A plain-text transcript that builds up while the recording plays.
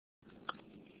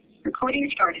Recording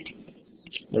started.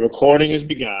 The recording has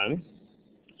begun.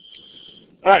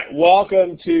 All right,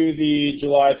 welcome to the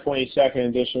July 22nd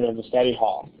edition of the study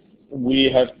hall.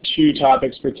 We have two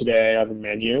topics for today on the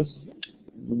menu.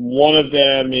 One of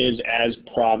them is, as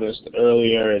promised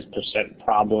earlier, is percent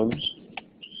problems.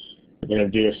 We're going to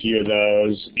do a few of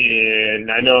those.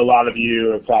 And I know a lot of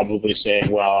you are probably saying,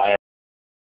 well, I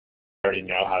already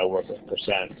know how to work with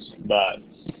percents, but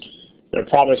there are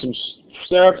probably some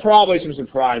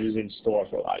surprises in store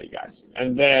for a lot of you guys.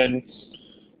 And then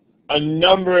a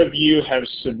number of you have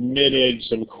submitted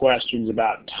some questions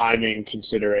about timing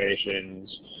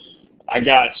considerations. I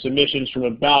got submissions from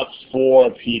about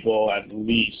 4 people at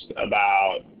least,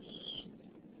 about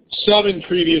some in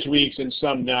previous weeks and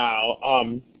some now.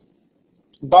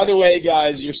 By the way,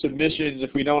 guys, your submissions,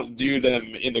 if we don't do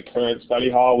them in the current study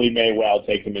hall, we may well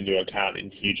take them into account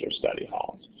in future study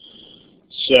halls.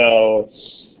 So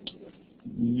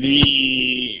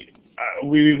we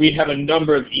have a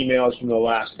number of emails from the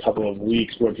last couple of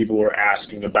weeks where people were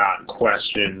asking about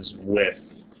questions with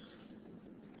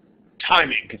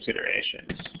timing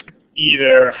considerations.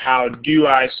 Either how do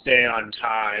I stay on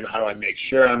time, how do I make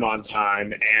sure I'm on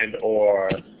time, and or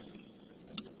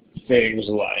things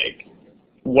like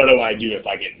what do I do if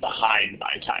I get behind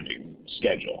my timing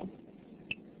schedule.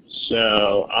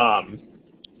 So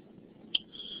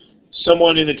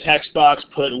someone in the text box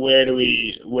put where do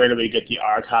we get the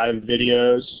archived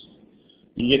videos?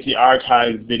 You get the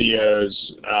archived videos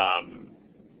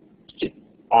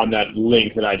on that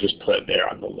link that I just put there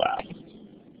on the left.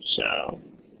 So,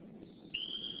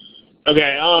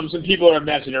 okay, some people are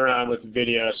messing around with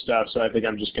video stuff, so I think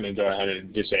I'm just going to go ahead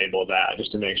and disable that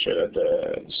just to make sure that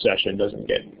the session doesn't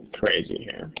get crazy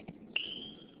here.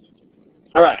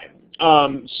 All right.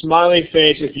 Smiley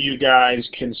face if you guys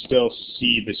can still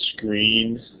see the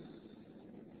screen.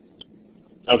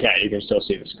 Okay, you can still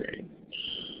see the screen.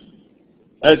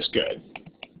 That's good.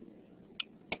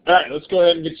 All right, let's go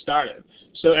ahead and get started.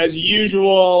 So as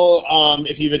usual,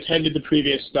 if you've attended the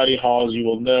previous study halls, you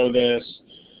will know this.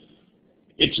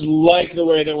 It's like the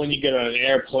way that when you get on an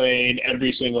airplane,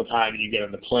 every single time you get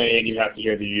on the plane, you have to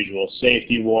hear the usual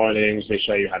safety warnings. They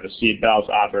show you how the seat belts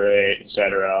operate,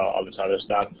 etc., all this other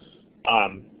stuff.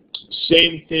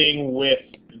 Same thing with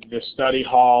the study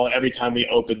hall. Every time we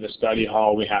open the study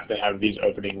hall, we have to have these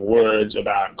opening words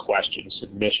about question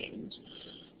submissions.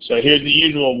 So here's the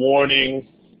usual warning.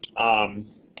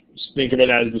 Think of it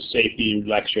as the safety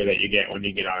lecture that you get when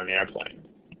you get on an airplane.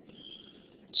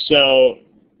 So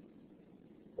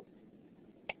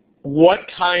what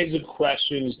kinds of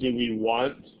questions do we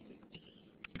want?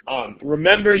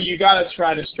 Remember, you got to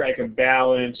try to strike a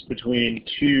balance between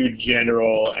too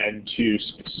general and too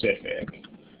specific,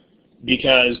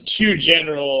 because too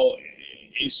general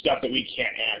is stuff that we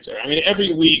can't answer. I mean,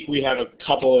 every week we have a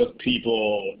couple of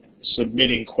people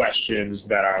submitting questions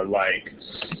that are like,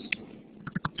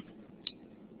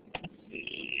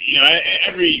 you know,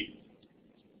 every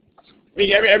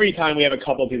time we have a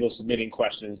couple of people submitting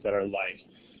questions that are like,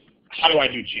 how do I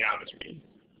do geometry?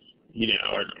 You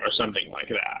know, or something like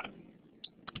that.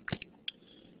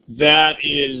 That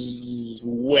is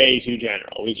way too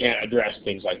general. We can't address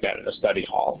things like that in a study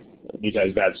hall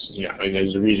because that's, you know, I mean,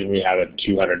 there's a reason we have a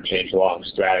 200-page long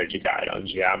strategy guide on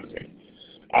geometry.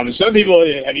 Some people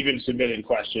have even submitted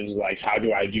questions like, how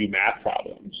do I do math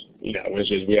problems? You know, which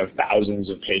is, we have thousands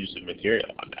of pages of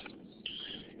material on that.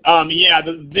 Yeah,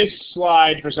 this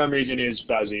slide for some reason is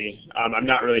fuzzy. I'm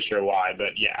not really sure why,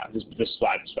 but yeah, this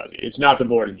slide is fuzzy. It's not the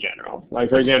board in general. Like,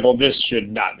 for example, this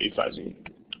should not be fuzzy,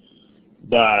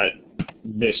 but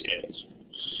this is.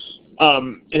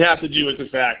 It has to do with the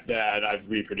fact that I've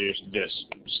reproduced this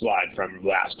slide from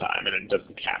last time, and it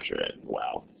doesn't capture it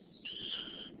well.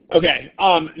 Okay,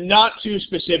 not too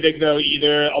specific though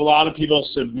either. A lot of people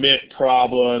submit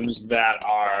problems that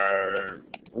are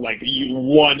like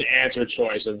one answer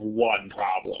choice of one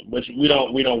problem, which we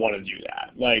don't want to do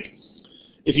that. Like,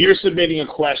 if you're submitting a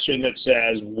question that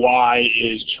says why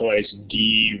is choice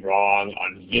D wrong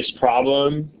on this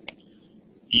problem,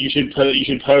 you should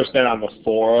post that on the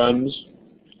forums,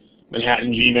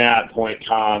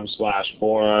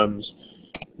 manhattangmat.com/forums.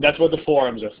 That's what the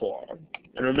forums are for.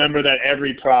 And remember that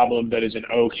every problem that is an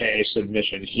OK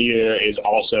submission here is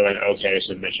also an OK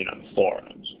submission on the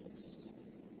forums.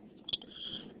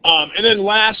 And then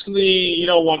lastly, you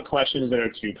don't want questions that are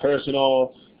too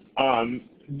personal.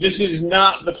 This is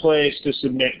not the place to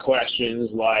submit questions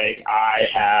like, I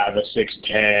have a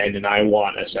 610 and I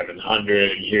want a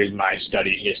 700, and here's my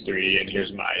study history and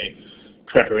here's my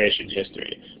preparation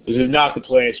history. This is not the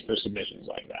place for submissions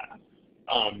like that.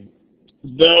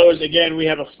 those, again, we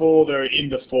have a folder in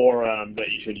the forum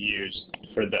that you should use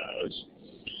for those.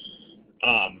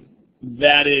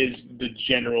 That is the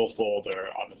general folder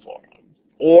on the forum.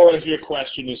 Or if your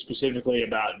question is specifically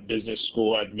about business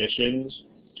school admissions,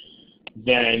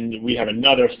 then we have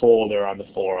another folder on the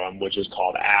forum which is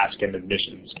called Ask an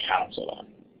Admissions Counselor.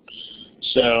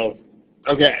 So,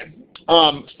 okay.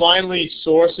 Finally,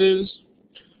 sources.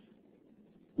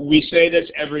 We say this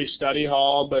every study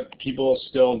hall, but people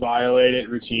still violate it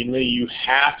routinely. You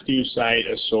have to cite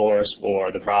a source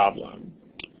for the problem.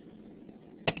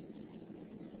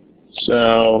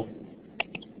 So,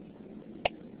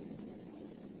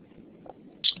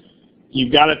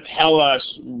 you've got to tell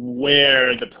us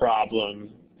where the problem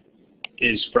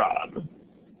is from.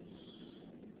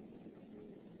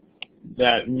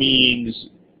 That means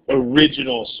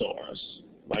original source,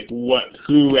 like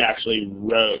who actually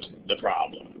wrote the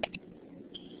problem.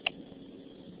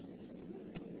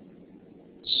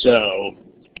 So,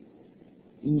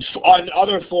 on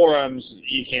other forums,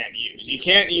 you can't use. You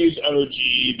can't use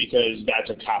OG because that's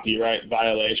a copyright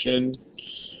violation.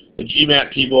 The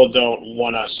GMAT people don't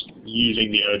want us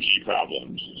using the OG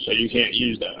problems, so you can't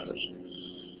use those.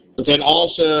 But then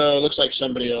also, it looks like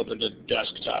somebody opened a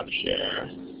desktop share.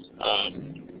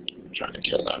 I'm trying to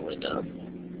kill that window.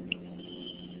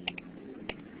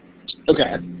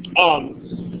 Okay.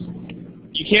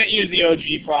 You can't use the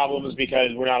OG problems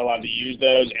because we're not allowed to use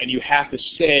those, and you have to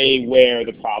say where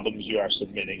the problems you are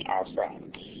submitting are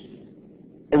from.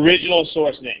 Original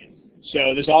source name.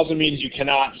 So this also means you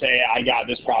cannot say, I got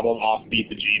this problem off Beat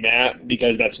the GMAT,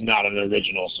 because that's not an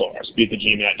original source. Beat the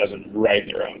GMAT doesn't write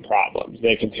their own problems.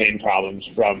 They contain problems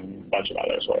from a bunch of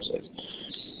other sources.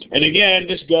 And again,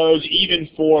 this goes even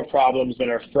for problems that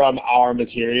are from our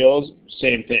materials,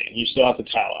 same thing. You still have to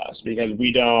tell us, because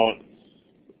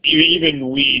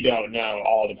even we don't know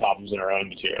all the problems in our own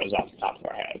materials off the top of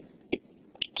our head.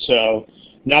 So,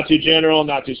 not too general,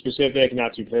 not too specific,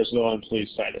 not too personal, and please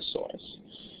cite a source.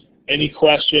 Any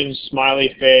questions,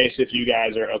 smiley face, if you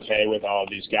guys are okay with all of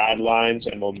these guidelines,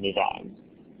 and we'll move on.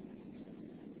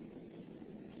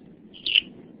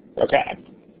 Okay.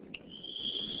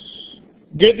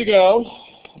 Good to go.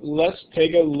 Let's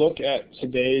take a look at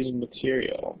today's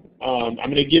material. I'm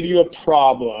going to give you a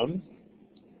problem.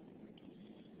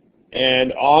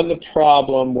 And on the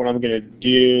problem, what I'm going to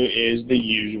do is the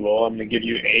usual. I'm going to give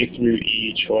you A through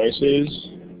E choices.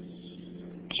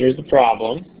 Here's the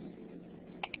problem.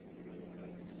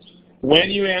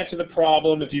 When you answer the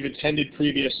problem, if you've attended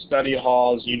previous study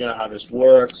halls, you know how this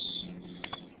works.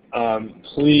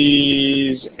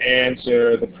 Please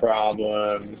answer the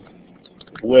problem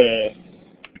with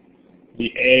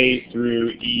the A through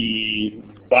E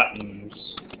buttons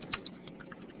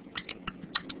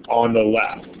on the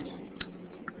left.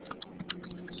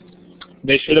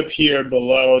 They should appear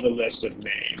below the list of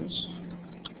names.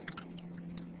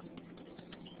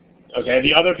 Okay,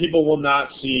 the other people will not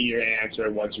see your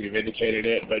answer once we've indicated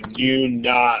it, but do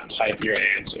not type your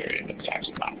answer in the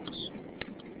text box.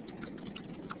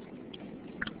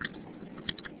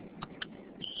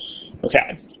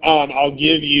 Okay, I'll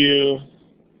give you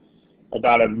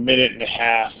about a minute and a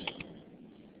half.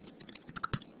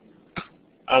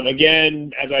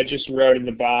 Again, as I just wrote in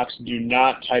the box, do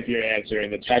not type your answer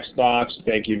in the text box.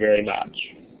 Thank you very much.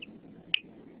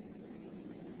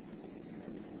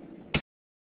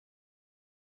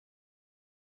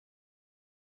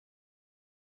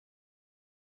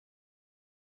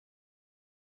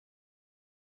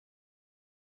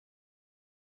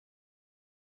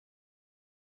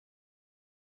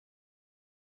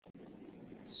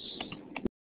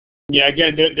 Yeah,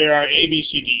 again, there are A, B,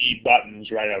 C, D, E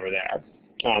buttons right over there,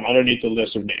 underneath the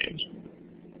list of names.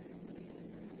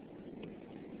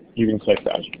 You can click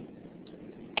those.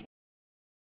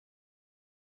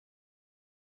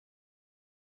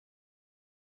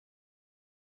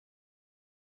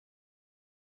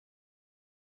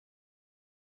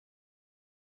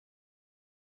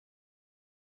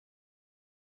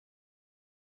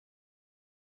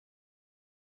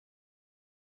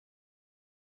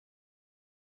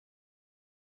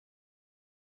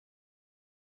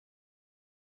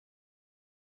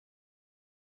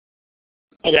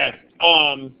 Okay.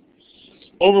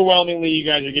 Overwhelmingly, you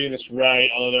guys are getting this right,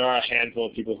 although there are a handful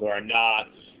of people who are not.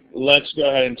 Let's go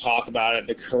ahead and talk about it.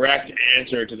 The correct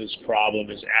answer to this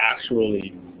problem is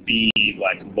actually B,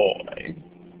 like boy.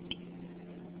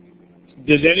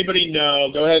 Does anybody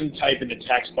know, go ahead and type in the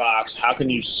text box, how can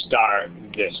you start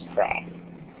this problem?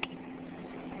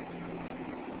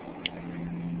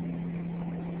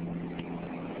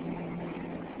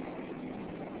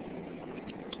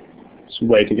 Let's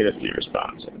wait to get a few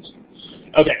responses.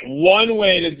 Okay, one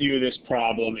way to do this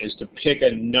problem is to pick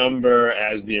a number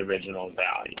as the original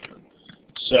value.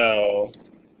 So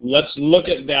let's look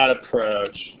at that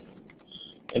approach,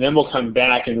 and then we'll come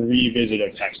back and revisit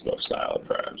a textbook style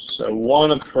approach. So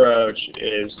one approach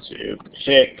is to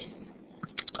pick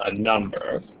a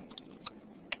number.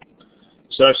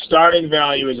 So our starting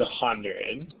value is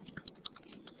 100.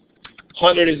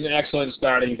 100 is an excellent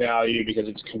starting value because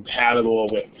it's compatible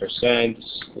with percents.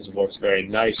 This works very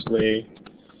nicely.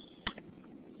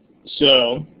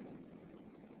 So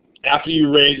after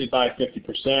you raise it by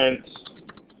 50%,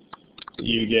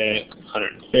 you get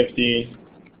 150.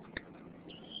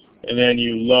 And then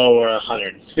you lower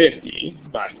 150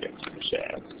 by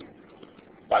 50%,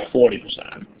 by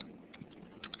 40%.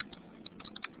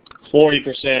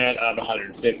 40% of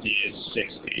 150 is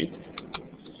 60.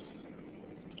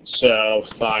 So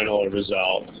final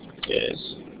result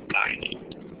is 90.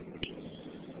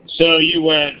 So you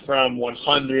went from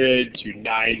 100 to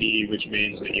 90, which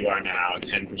means that you are now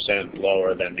 10%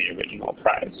 lower than the original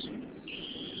price.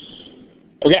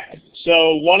 Okay,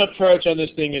 so one approach on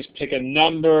this thing is pick a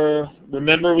number.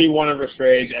 Remember, we want to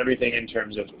rephrase everything in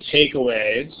terms of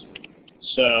takeaways.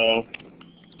 So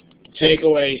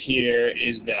takeaway here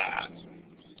is that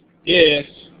if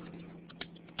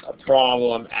a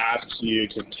problem asks you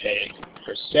to take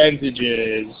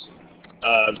percentages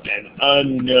of an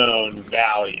unknown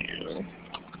value,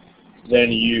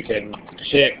 then you can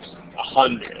pick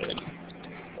 100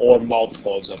 or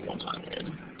multiples of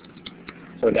 100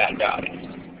 for that value.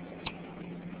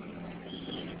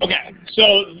 Okay,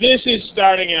 so this is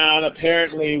starting out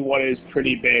apparently what is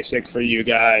pretty basic for you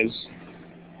guys.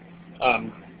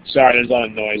 Sorry, there's a lot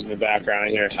of noise in the background. I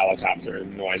hear a helicopter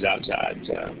noise outside,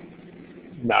 so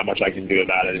not much I can do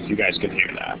about it if you guys can hear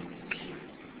that.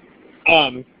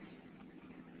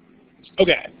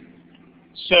 Okay,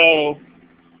 so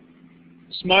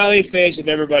smiley face if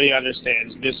everybody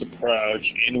understands this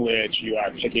approach in which you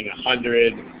are picking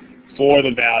 100 for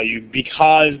the value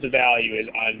because the value is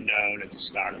unknown at the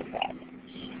start of the problem.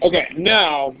 Okay,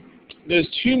 now there's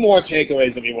two more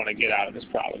takeaways that we want to get out of this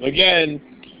problem. Again,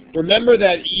 remember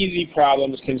that easy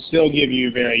problems can still give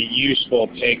you very useful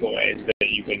takeaways that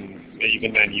you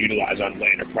can then utilize on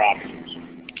later problems.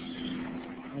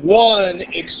 One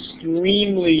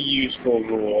extremely useful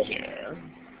rule here.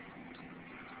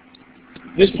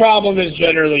 This problem is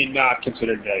generally not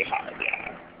considered very hard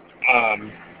yet.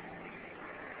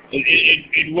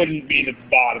 It wouldn't be the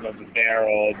bottom of the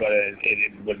barrel, but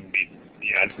it wouldn't be,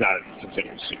 it's not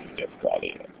considered super difficult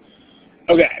either.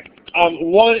 Okay,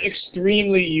 one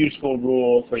extremely useful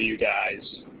rule for you guys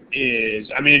is,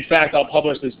 in fact, I'll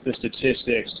publish the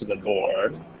statistics to the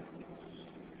board.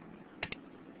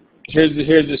 Here's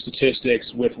the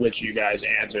statistics with which you guys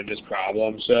answered this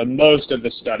problem. So most of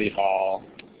the study hall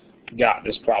got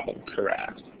this problem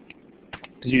correct.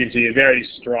 As you can see, a very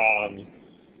strong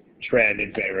trend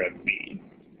in favor of B.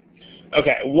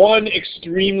 Okay, one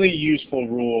extremely useful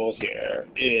rule here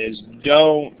is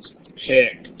don't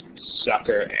pick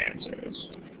sucker answers.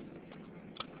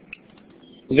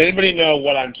 Does anybody know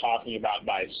what I'm talking about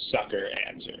by sucker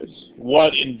answers?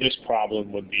 What in this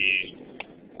problem would be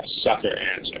a sucker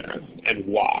answer, and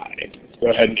why?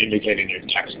 Go ahead and indicate in your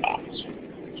text box.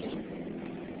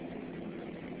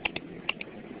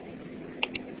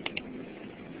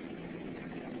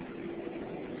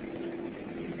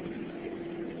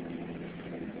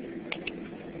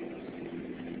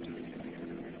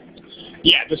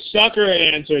 Yeah, the sucker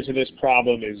answer to this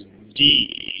problem is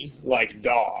D, like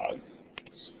dog.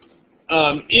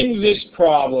 In this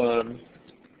problem,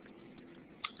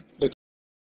 the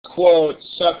quote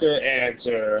sucker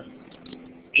answer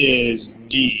is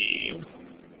D,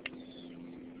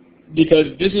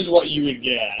 because this is what you would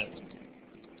get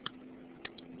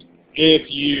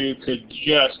if you could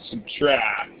just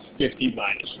subtract 50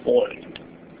 minus 40.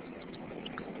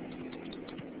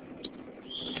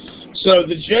 So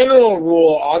the general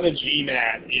rule on the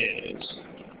GMAT is,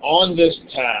 on this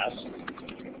test,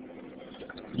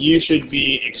 you should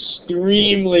be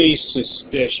extremely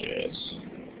suspicious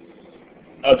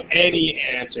of any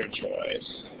answer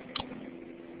choice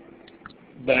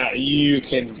that you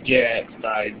can get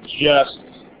by just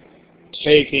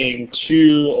taking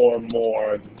two or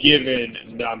more given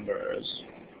numbers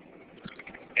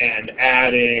and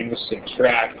adding,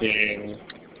 subtracting,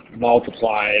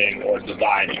 multiplying, or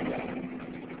dividing them.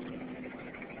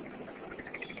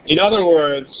 In other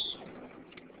words,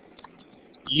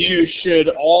 you should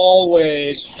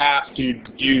always have to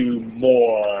do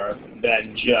more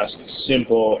than just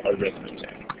simple arithmetic.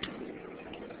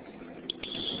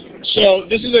 So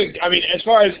this is I mean, as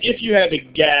far as if you had to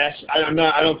guess,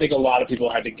 I don't think a lot of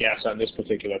people had to guess on this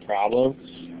particular problem,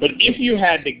 but if you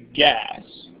had to guess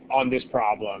on this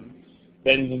problem,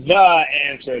 then the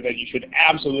answer that you should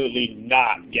absolutely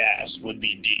not guess would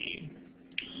be D.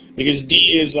 Because D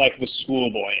is like the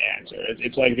schoolboy answer.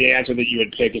 It's like the answer that you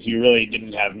would pick if you really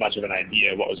didn't have much of an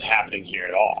idea what was happening here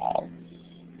at all.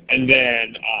 And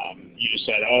then you just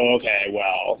said, oh, okay,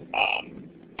 well,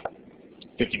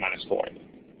 50 minus 40.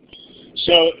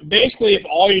 So basically, if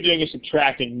all you're doing is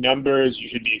subtracting numbers, you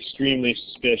should be extremely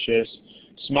suspicious.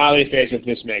 Smiley face if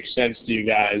this makes sense to you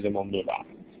guys, and we'll move on.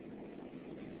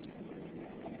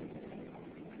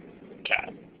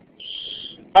 Okay.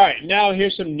 All right, now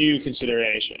here's some new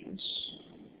considerations.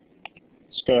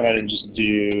 Let's go ahead and just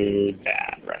do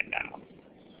that right now.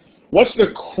 What's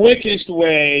the quickest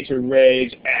way to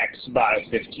raise X by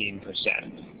 15%?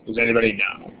 Does anybody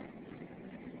know?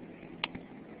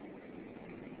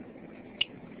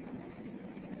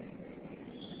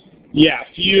 Yeah, a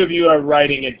few of you are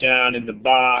writing it down in the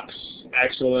box.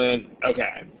 Excellent.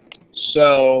 Okay.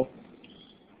 So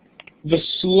the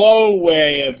slow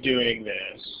way of doing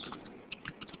this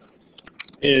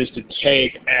is to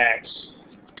take X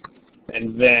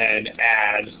and then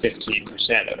add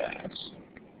 15% of X.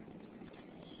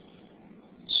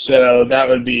 So that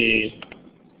would be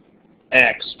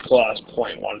X plus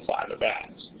 0.15 of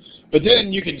X. But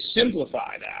then you can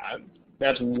simplify that.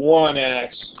 That's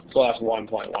 1x plus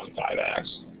 1.15x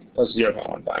plus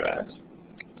 0.15x.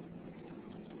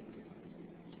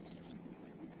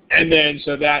 And then,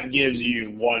 so that gives you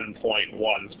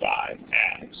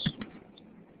 1.15x.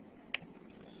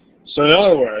 So in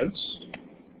other words,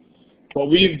 what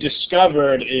we've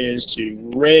discovered is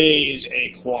to raise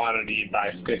a quantity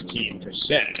by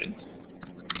 15%.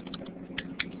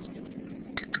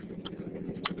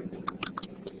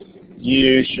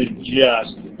 You should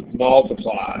just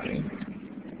multiply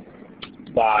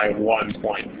by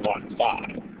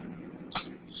 1.15.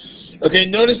 Okay,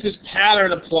 notice this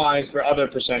pattern applies for other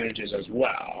percentages as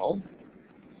well.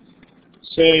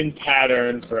 Same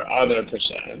pattern for other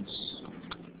percents.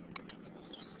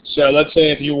 So let's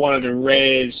say if you wanted to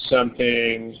raise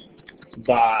something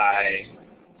by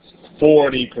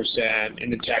 40% in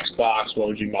the text box, what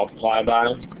would you multiply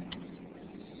by?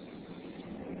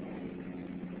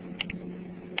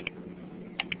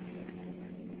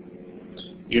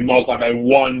 You multiply by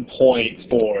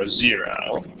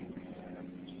 1.40.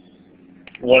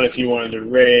 What if you wanted to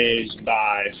raise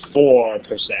by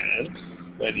 4%?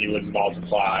 Then you would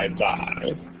multiply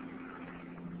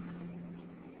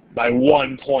by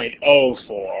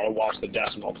 1.04, watch the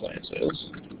decimal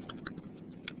places.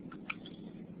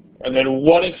 And then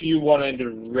what if you wanted to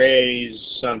raise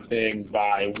something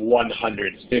by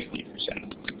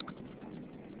 150%?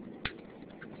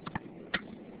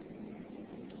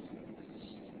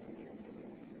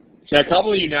 So a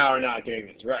couple of you now are not getting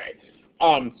this right.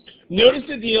 Notice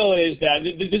the deal is that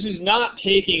this is not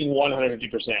taking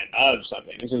 150% of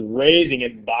something. This is raising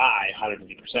it by 150%.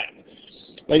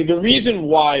 Like the reason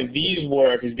why these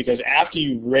work is because after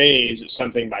you raise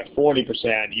something by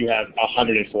 40%, you have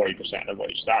 140% of what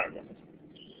you started with.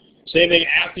 Same thing,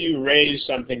 after you raise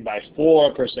something by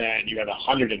 4%, you have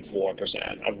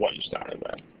 104% of what you started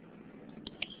with.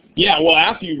 Yeah, well,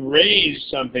 after you raise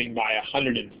something by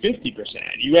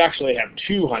 150%, you actually have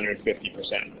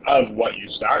 250% of what you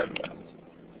started with.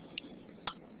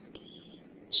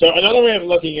 So another way of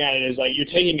looking at it is like you're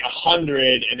taking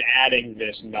 100 and adding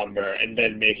this number and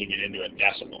then making it into a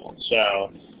decimal.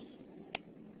 So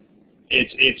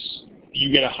you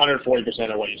get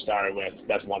 140% of what you started with,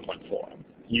 that's 1.4.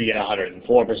 You get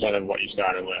 104% of what you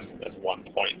started with, that's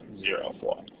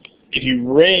 1.04. If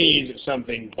you raise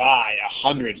something by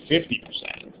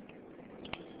 150%,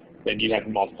 then you have to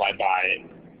multiply by,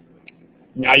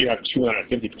 now you have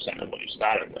 250% of what you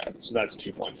started with, so that's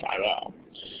 2.50.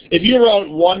 If you wrote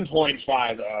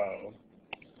 1.50,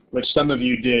 which some of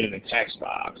you did in the text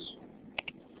box,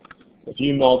 if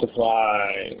you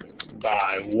multiply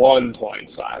by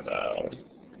 1.50,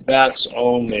 that's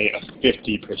only a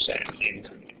 50%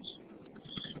 increase.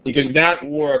 Because that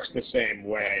works the same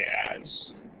way as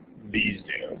these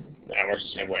do. That works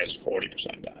the same way as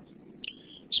 40% does.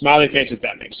 Smiley face if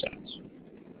that makes sense.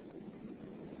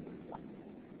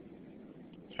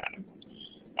 Okay.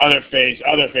 Other face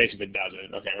if it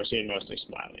doesn't. Okay, we're seeing mostly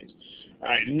smileys. All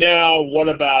right, now what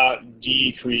about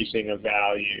decreasing a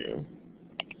value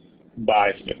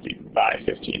by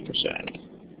 15%?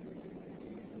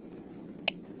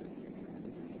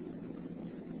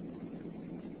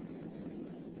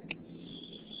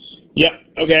 Yep,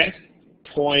 okay.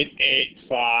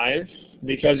 0.85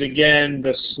 because again,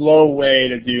 the slow way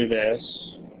to do this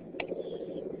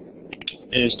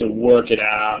is to work it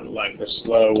out like the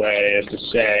slow way is to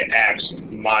say x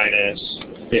minus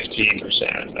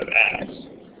 15% of x.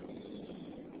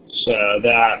 So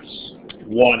that's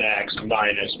 1x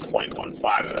minus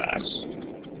 0.15 of x.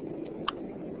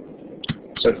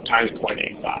 So times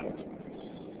 0.85.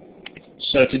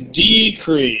 So to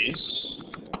decrease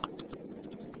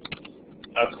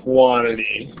a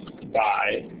quantity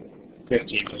by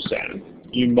 15%,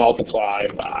 you multiply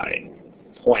by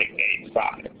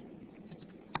 0.85.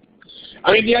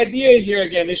 I mean, the idea here,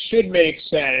 again, this should make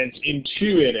sense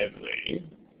intuitively.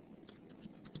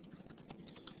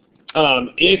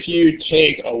 If you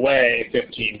take away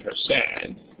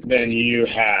 15%, then you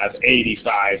have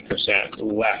 85%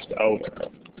 left over.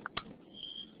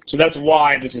 So that's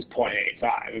why this is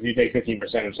 0.85. If you take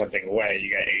 15% of something away, you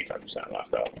get 85%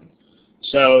 left over.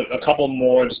 So a couple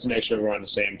more just to make sure we're on the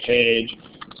same page.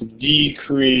 To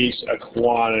decrease a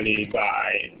quantity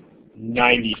by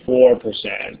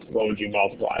 94%, what would you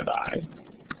multiply by?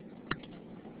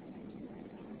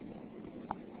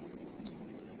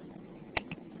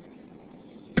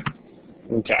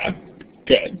 Okay,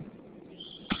 good.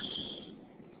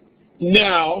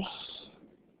 Now,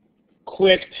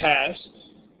 quick test.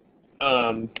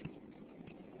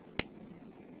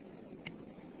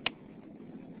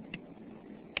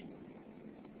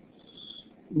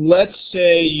 Let's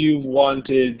say you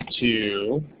wanted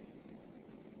to,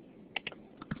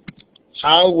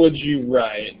 how would you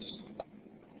write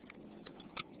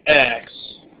x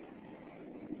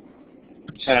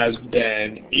has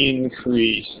been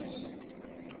increased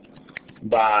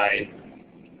by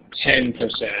 10%,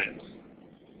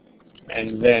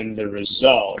 and then the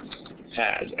result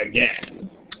has again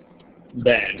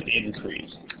been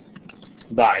increased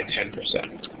by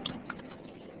 10%.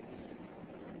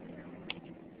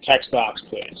 Text box,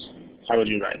 please. How would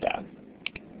you write that?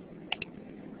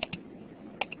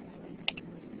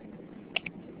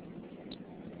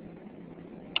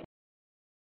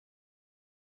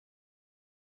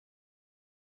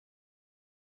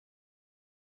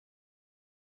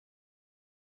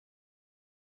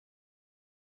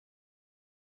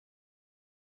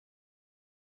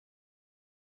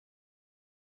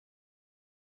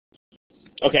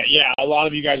 Okay, yeah, a lot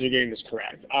of you guys are getting this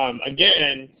correct.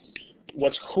 Again,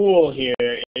 what's cool here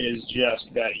is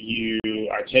just that you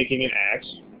are taking an x,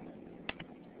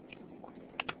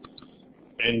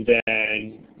 and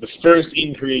then the first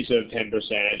increase of 10%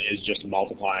 is just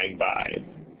multiplying by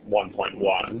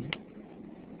 1.1.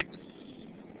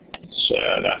 So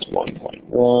that's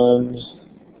 1.1.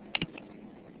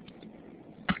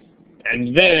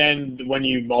 And then when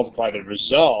you multiply the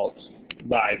result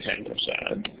by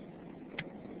 10%,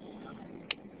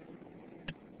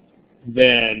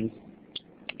 then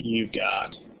you've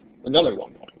got another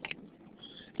 1.1.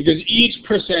 Because each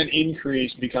percent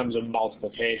increase becomes a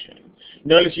multiplication.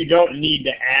 Notice you don't need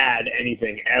to add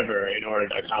anything ever in order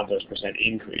to accomplish percent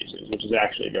increases, which is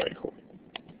actually very cool.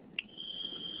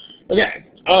 Okay,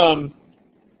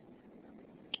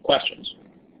 questions?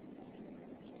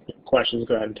 Questions,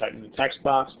 go ahead and type in the text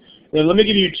box. Then let me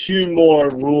give you two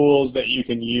more rules that you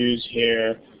can use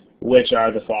here, which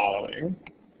are the following.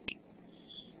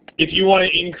 If you want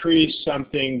to increase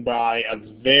something by a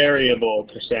variable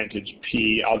percentage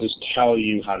p, I'll just tell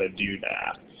you how to do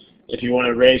that. If you want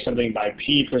to raise something by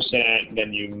p%,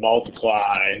 then you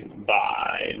multiply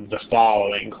by the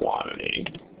following quantity.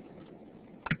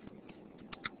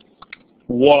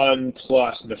 1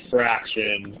 plus the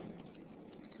fraction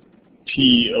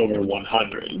p over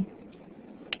 100.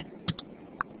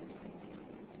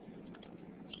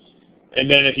 And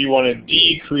then if you want to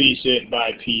decrease it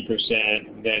by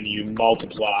p%, then you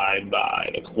multiply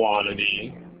by the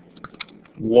quantity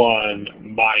 1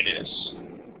 minus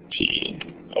p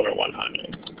over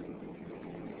 100.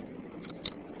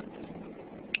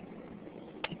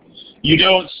 You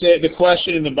don't say, the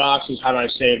question in the box is how do I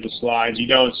save the slides? You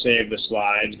don't save the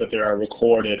slides, but there are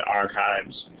recorded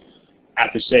archives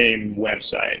at the same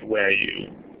website where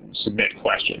you submit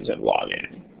questions and log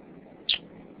in.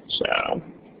 So,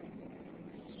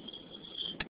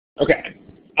 okay.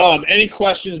 Any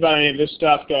questions about any of this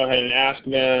stuff, go ahead and ask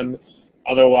them.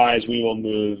 Otherwise, we will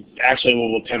move, actually we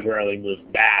will temporarily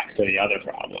move back to the other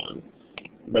problem.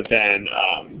 But then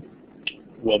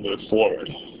we'll move forward.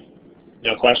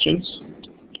 No questions?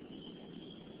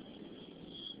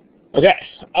 Okay.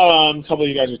 A couple of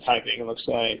you guys are typing, it looks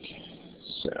like.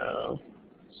 So,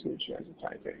 let's see what you guys are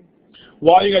typing.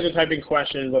 While you guys are typing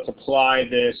questions, let's apply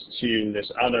this to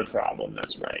this other problem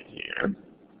that's right here.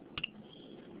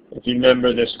 If you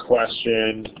remember this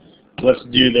question, let's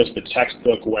do this the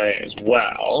textbook way as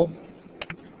well.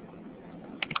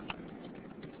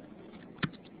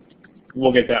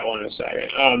 We'll get that one in a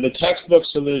second. The textbook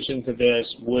solution to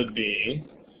this would be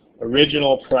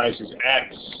original price is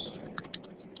X,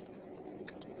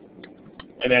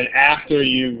 and then after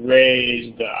you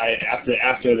raise the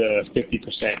after the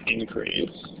 50% increase,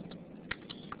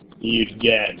 you'd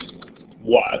get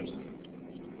what?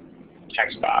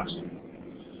 Text box.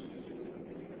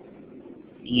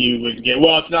 You would get,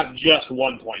 well, it's not just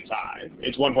 1.5.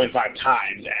 It's 1.5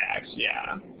 times X,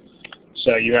 yeah.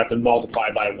 So you have to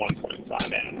multiply by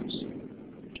 1.5x.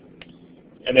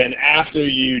 And then after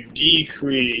you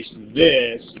decrease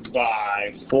this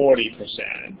by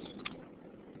 40%,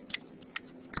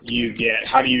 you get,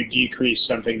 how do you decrease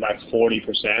something by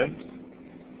 40%?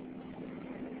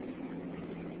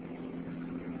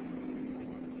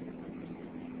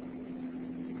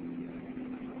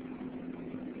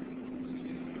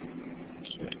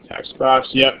 Text box,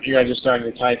 yep, you guys are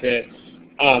starting to type it.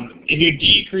 If you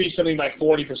decrease something by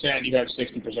 40%, you have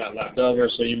 60% left over,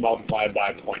 so you multiply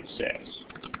by 0.6.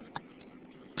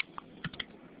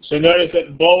 So notice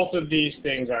that both of these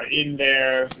things are in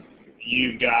there.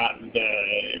 You've got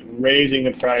the raising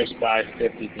the price by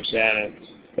 50%,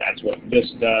 that's what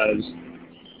this does,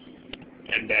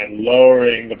 and then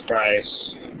lowering the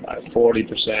price by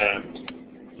 40%,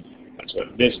 that's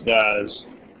what this does.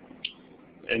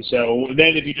 And so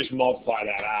then if you just multiply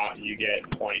that out, you get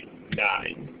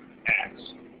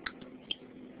 0.9x.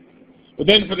 But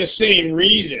then for the same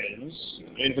reasons,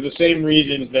 and for the same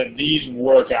reasons that these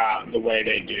work out the way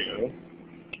they do,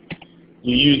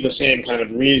 you use the same kind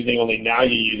of reasoning, only now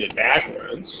you use it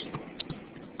backwards.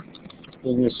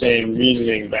 Using the same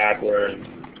reasoning backward,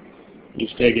 you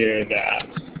figure that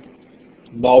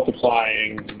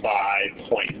multiplying by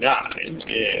 0.9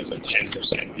 is a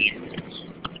 10% decrease.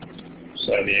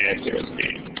 So the answer is B.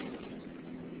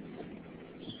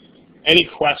 Any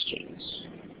questions?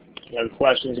 If you have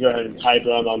questions, go ahead and type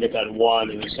them. I'll get that one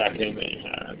in a second that you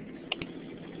had.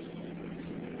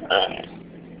 All right.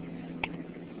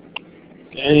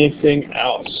 Anything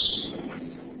else?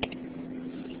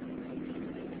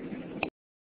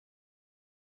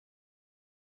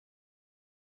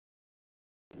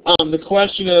 The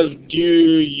question of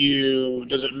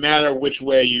does it matter which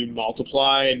way you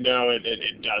multiply? No, it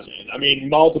doesn't. I mean,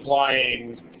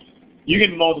 you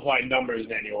can multiply numbers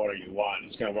in any order you want.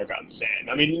 It's going to work out the same.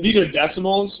 I mean, these are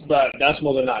decimals, but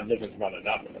decimals are not different from other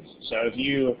numbers. So if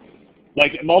you,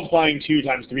 like multiplying 2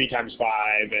 times 3 times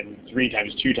 5 and 3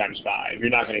 times 2 times 5, you're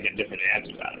not going to get different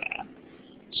answers out of that.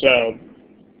 So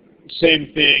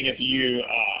same thing if you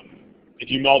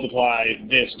multiply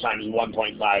this times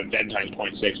 1.5, then times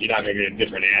 0.6, you're not going to get a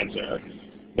different answer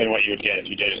than what you would get if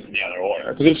you did it in the other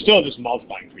order, because it's still just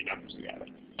multiplying 3 numbers together.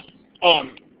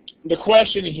 The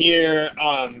question here,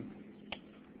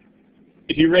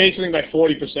 if you raise something by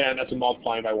 40%, that's a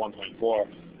multiplying by 1.4.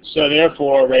 So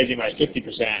therefore, raising by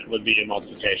 50% would be a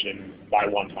multiplication by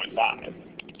 1.5.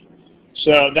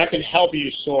 So that can help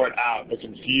you sort out the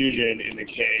confusion in the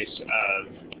case of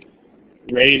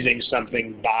raising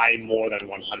something by more than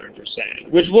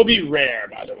 100%, which will be rare,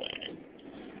 by the way.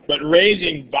 But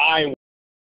raising by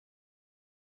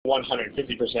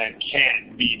 150%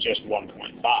 can't be just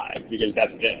 1.5, because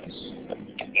that's this.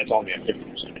 That's only a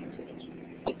 50%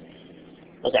 increase.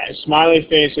 Okay, smiley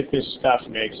face if this stuff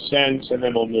makes sense, and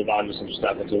then we'll move on to some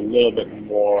stuff that's a little bit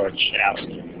more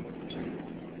challenging.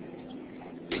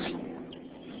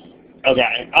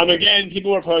 Okay, again,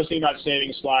 people were posting about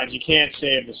saving slides. You can't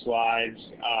save the slides,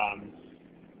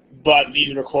 but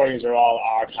these recordings are all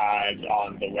archived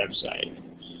on the website,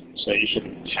 so you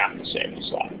shouldn't have to save the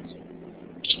slides.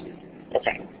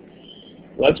 Okay,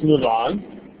 let's move on.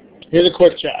 Here's a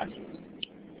quick check.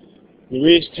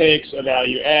 Luis takes a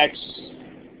value x,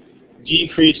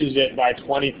 decreases it by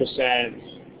 20%,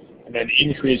 and then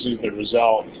increases the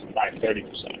result by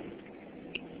 30%.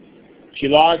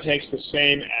 Pilar takes the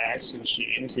same x and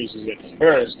she increases it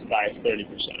first by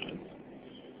 30%,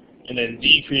 and then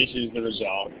decreases the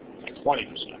result by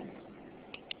 20%.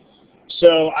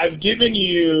 So I've given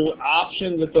you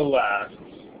options at the left.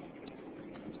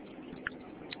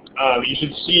 You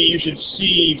should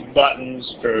see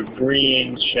buttons for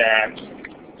green check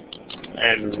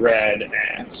and red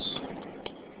X.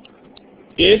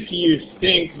 If you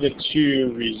think the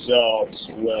two results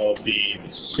will be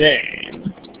the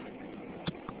same,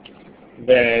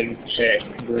 then pick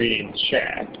green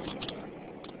check.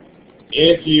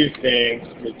 If you think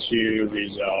the two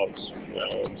results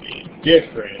will be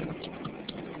different,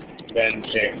 then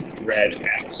pick red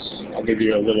X. I'll give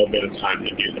you a little bit of time to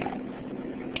do that.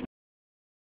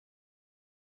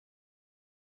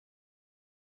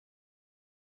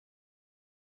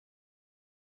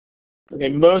 Okay,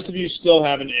 most of you still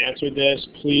haven't answered this.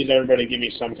 Please, everybody, give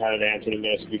me some kind of answer to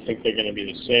this if you think they're going to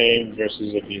be the same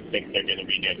versus if you think they're going to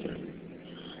be different.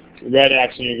 Red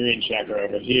X and your green check are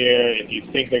over here. If you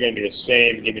think they're going to be the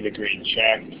same, give me the green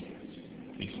check.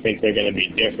 If you think they're going to be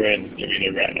different, give me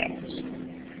the red X.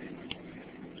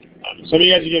 Some of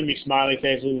you guys are giving me smiley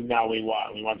faces. Now we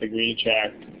want. We want the green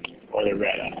check or the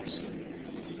red X.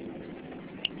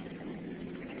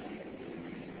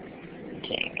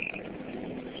 Okay.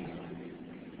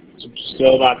 So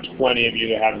still about 20 of you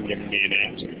that haven't given me an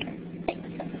answer yet.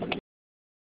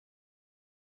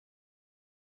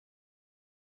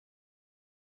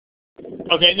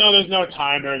 Okay, no, there's no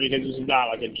timer because this is not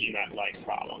like a GMAT-like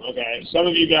problem. Okay, some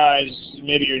of you guys,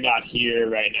 maybe you're not here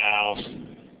right now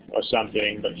or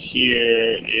something, but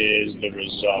here is the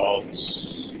results.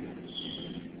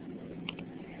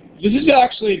 This is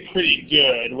actually pretty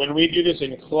good. When we do this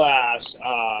in class,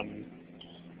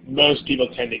 most people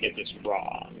tend to get this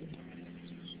wrong.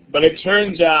 But it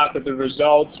turns out that the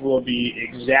results will be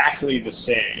exactly the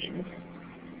same.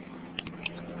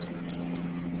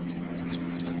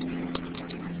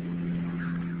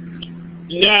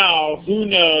 Now, who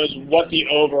knows what the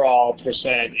overall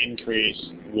percent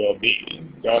increase will be?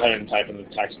 Go ahead and type in the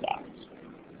text box.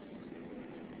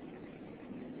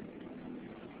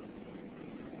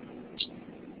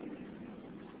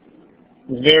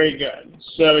 Very good.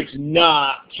 So it's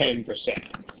not 10%.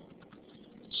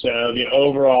 So the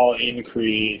overall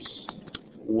increase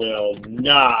will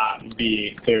not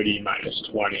be 30 minus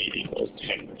 20 equals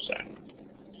 10%.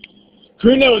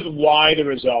 Who knows why the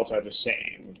results are the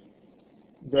same?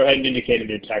 Go ahead and indicate in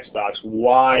your text box,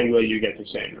 why will you get the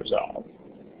same result?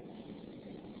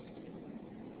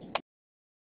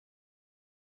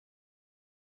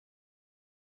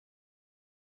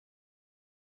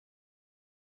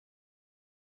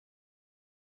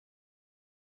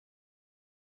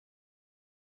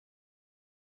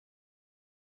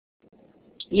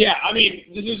 Yeah, I mean,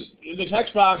 this is the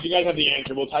text box. You guys have the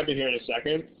answer. We'll type it here in a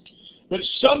second. But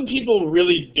some people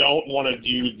really don't want to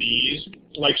do these.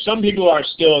 Like, some people are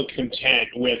still content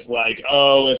with, like,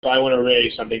 oh, if I want to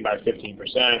raise something by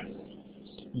 15%,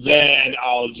 then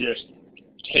I'll just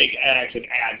take X and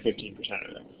add 15%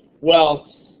 of it.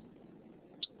 Well,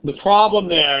 the problem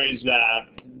there is that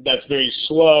that's very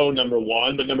slow, number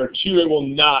one, but number two, it will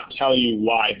not tell you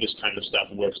why this kind of stuff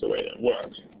works the way that it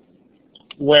works.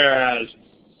 Whereas,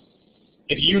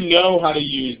 if you know how to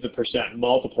use the percent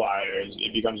multipliers,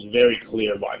 it becomes very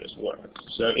clear why this works.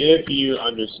 So if you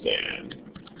understand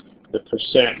the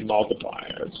percent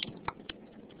multipliers,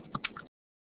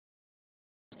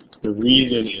 the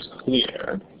reason is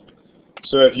clear.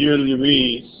 So if you're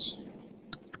Luis,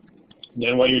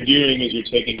 then what you're doing is you're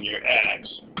taking your X,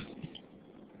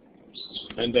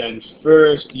 and then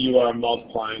first you are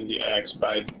multiplying the X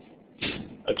by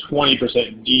a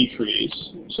 20% decrease,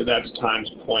 so that's times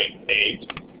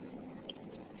 0.8.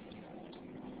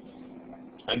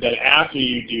 And then after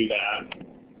you do that,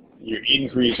 you're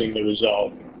increasing the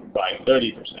result by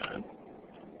 30%.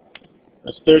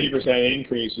 A 30%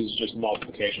 increase is just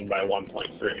multiplication by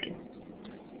 1.3.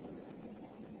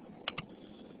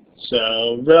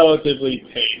 So relatively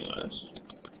painless.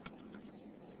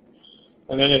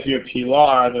 And then if you're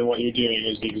Pilar, then what you're doing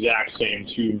is the exact same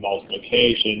two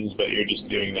multiplications, but you're just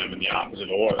doing them in the opposite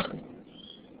order.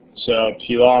 So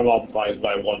Pilar multiplies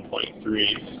by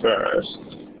 1.3 first,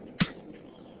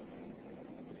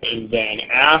 and then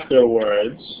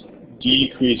afterwards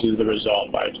decreases the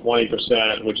result by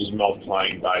 20%, which is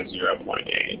multiplying by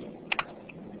 0.8.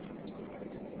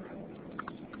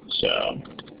 So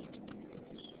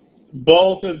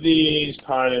both of these,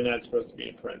 pardon, that's supposed to be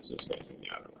a parenthesis facing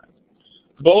the other way.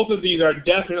 Both of these are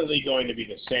definitely going to be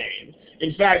the same.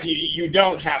 In fact, you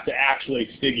don't have to actually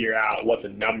figure out what the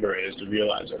number is to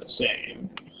realize they're the same,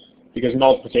 because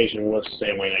multiplication works the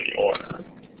same way in any order.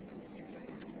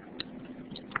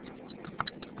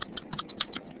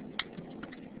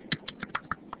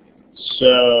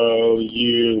 So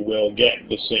you will get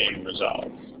the same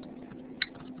result.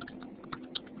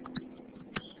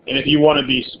 And if you want to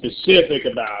be specific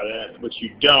about it, which you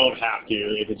don't have to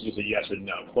if it's just a yes or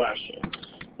no question,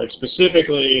 but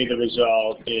specifically the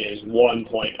result is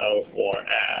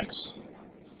 1.04x,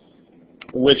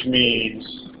 which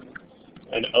means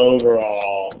an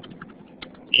overall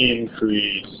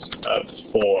increase of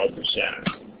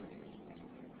 4%.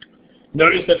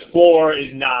 Notice that 4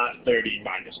 is not 30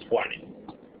 minus 20.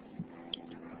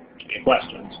 Any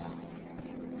questions?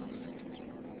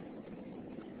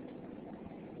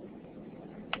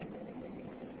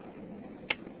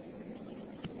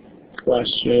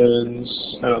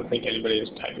 Questions? I don't think anybody is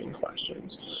typing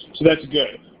questions. So that's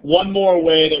good. One more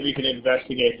way that we can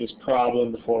investigate this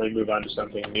problem before we move on to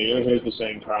something new. Here's the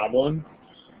same problem.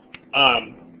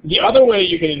 The other way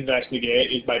you can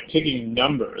investigate is by picking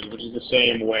numbers, which is the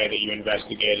same way that you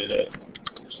investigated it.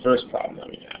 First problem that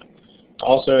we had.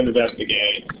 Also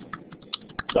investigate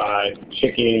by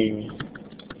picking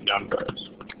numbers.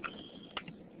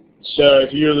 So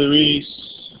if you're Luis,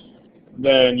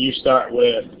 then you start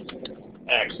with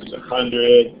x is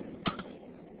 100.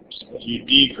 If you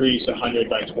decrease 100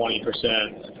 by 20%,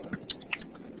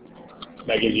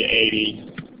 that gives you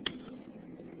 80.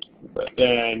 But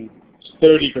then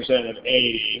 30% of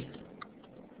 80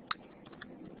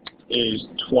 is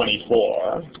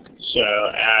 24.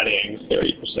 So adding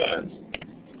 30%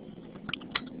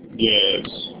 gives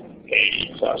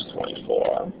 80 plus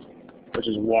 24, which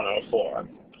is 104.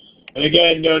 And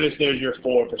again, notice there's your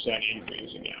 4%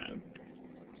 increase again.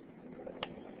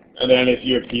 And then if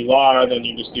you're Pilar, then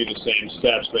you just do the same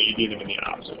steps, but you do them in the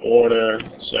opposite order.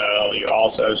 So you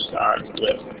also start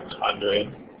with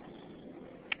 100.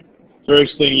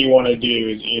 First thing you want to do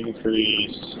is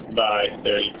increase by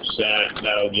 30%.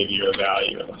 That'll give you a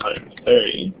value of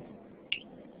 130.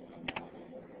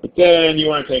 But then you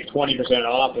want to take 20%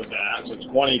 off of that. So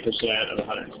 20% of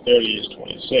 130 is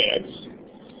 26.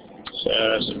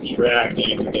 So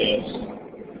subtracting this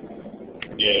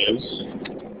gives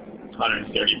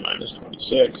 130 minus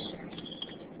 26,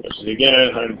 which is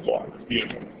again 104.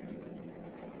 Beautiful.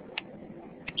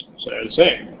 So the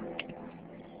same.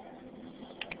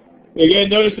 Again,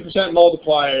 notice the percent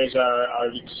multipliers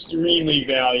are extremely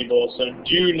valuable, so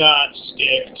do not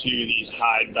stick to these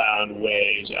hidebound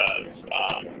ways of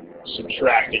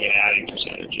subtracting and adding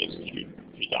percentages if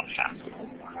you don't have to.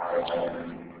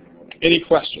 Any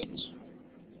questions?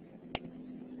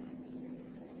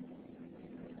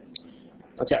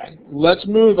 Okay, let's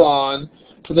move on.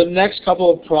 For the next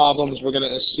couple of problems, we're going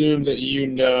to assume that you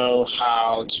know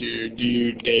how to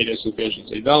do data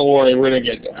sufficiency. Don't worry, we're going to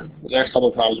get there. The next couple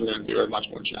of problems we're going to do are much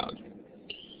more challenging.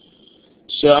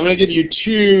 So I'm going to give you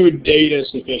 2 data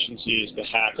sufficiencies to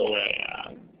hack away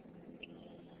at.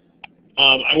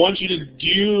 I want you to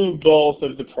do both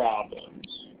of the problems.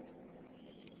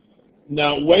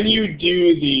 Now, when you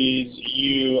do these,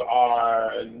 you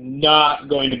are not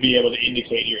going to be able to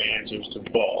indicate your answers to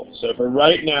both. So for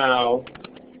right now,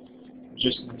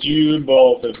 just do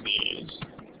both of these.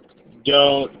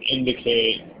 Don't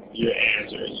indicate your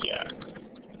answers yet.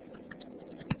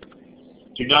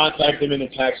 Do not type them in the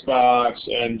text box,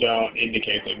 and don't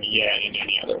indicate them yet in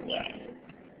any other way.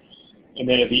 And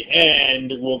then at the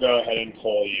end, we'll go ahead and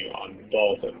poll you on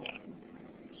both of them.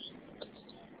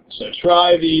 So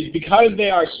try these. Because they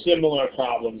are similar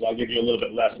problems, I'll give you a little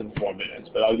bit less than 4 minutes,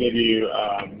 but I'll give you,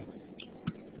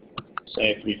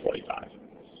 say, 3:45.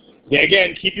 Yeah,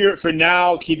 again, for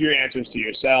now, keep your answers to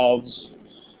yourselves.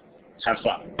 Have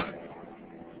fun.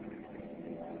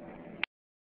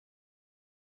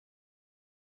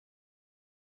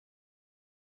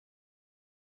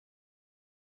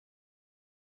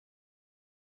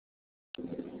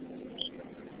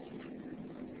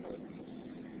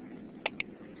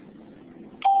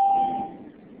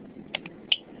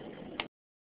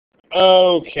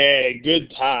 Okay, good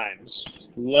times.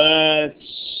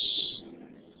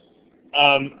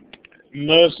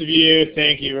 Most of you,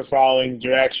 thank you for following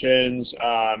directions.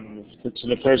 To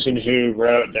the person who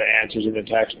wrote their answers in the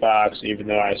text box, even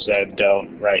though I said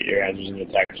don't write your answers in the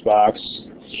text box,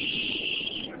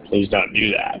 please don't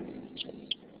do that.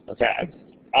 Okay.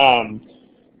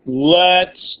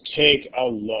 Let's take a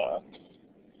look.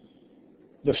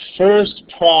 The first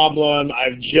problem,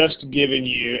 I've just given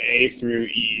you A through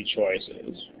E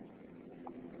choices.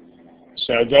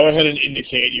 So go ahead and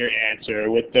indicate your answer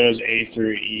with those A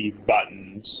through E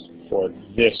buttons for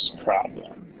this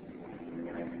problem.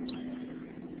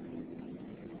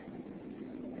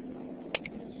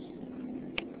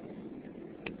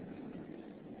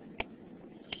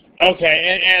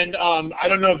 Okay, and I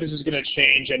don't know if this is going to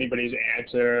change anybody's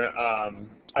answer.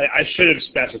 I should have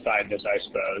specified this, I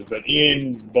suppose, but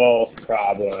in both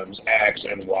problems, X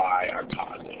and Y are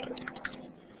positive.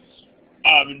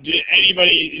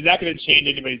 Is that going to change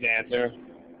anybody's answer?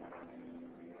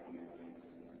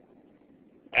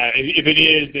 If it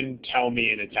is, then tell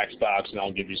me in the text box and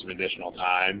I'll give you some additional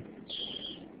time.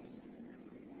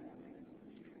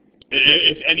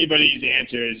 If anybody's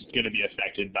answer is going to be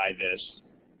affected by this.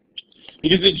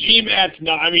 Because the GMAT's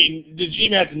not, I mean, the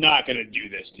GMAT's not going to do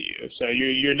this to you. So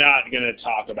you're not going to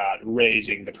talk about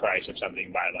raising the price of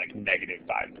something by like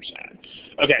 -5%.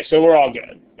 Okay, so we're all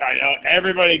good. I know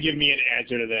everybody give me an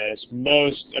answer to this.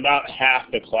 About half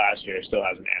the class here still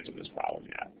hasn't answered this problem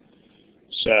yet.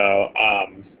 So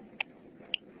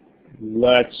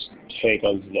let's take a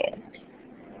look.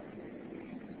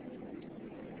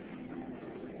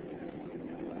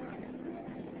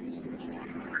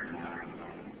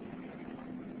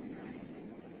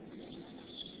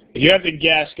 If you have to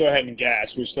guess, go ahead and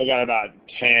guess. We've still got about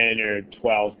 10 or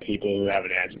 12 people who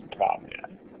haven't answered the problem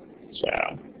yet. So,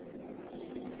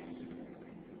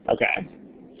 okay.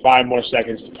 5 more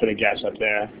seconds to put a guess up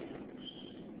there.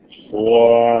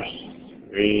 4,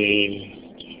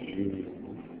 3, 2,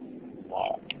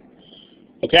 1.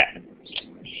 Okay.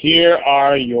 Here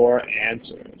are your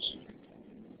answers.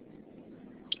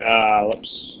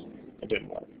 Whoops. It didn't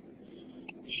work.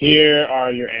 Here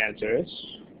are your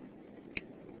answers.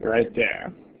 Right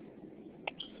there.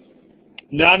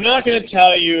 Now, I'm not going to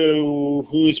tell you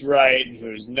who's right and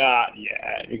who's not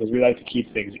yet, because we like to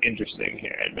keep things interesting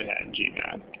here at Manhattan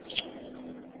GMAT.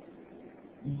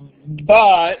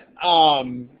 But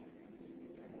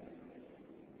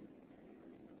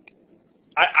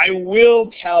I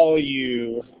will tell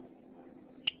you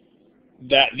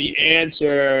that the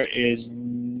answer is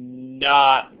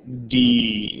not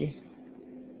D,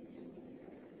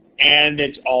 and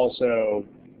it's also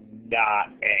not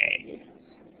A,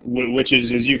 which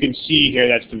is, as you can see here,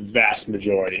 that's the vast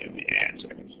majority of the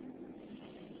answers.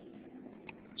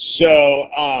 So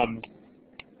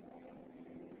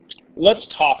let's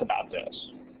talk about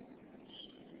this.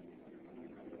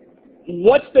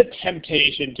 What's the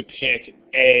temptation to pick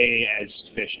A as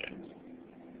sufficient?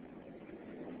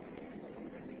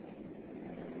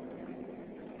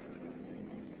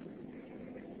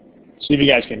 See if you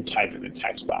guys can type in the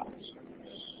text box.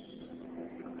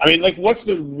 I mean, like, what's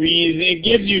the reason? It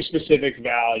gives you specific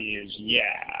values,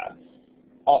 yeah.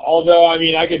 Although, I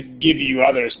mean, I could give you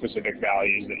other specific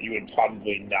values that you would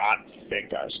probably not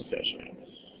think are sufficient.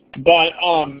 But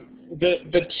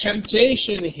the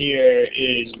temptation here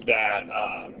is that,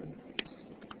 I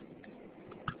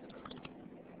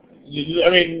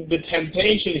mean, the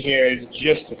temptation here is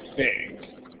just to think,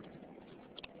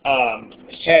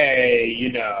 hey,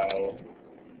 you know,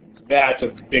 that's a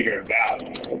bigger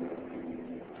value.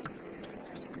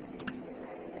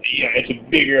 Yeah, it's a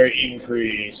bigger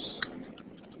increase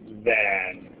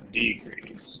than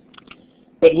decrease.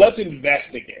 But let's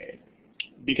investigate,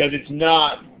 because it's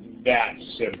not that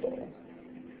simple.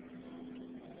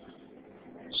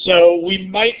 So we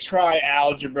might try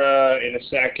algebra in a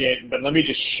second, but let me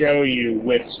just show you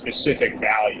with specific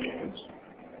values.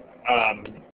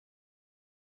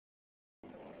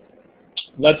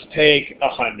 Let's take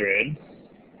 100.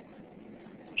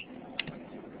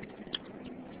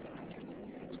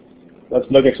 Let's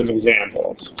look at some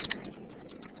examples.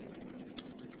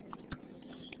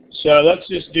 So let's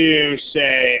just do,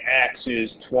 say, X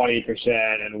is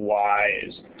 20% and Y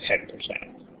is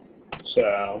 10%.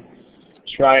 So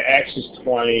try X is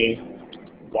 20,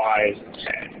 Y is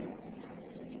 10.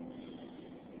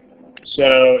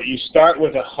 So you start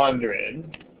with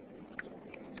 100.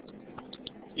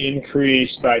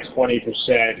 Increase by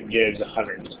 20% gives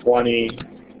 120.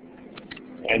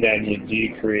 And then you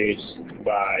decrease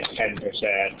by 10%.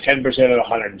 10% of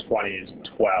 120 is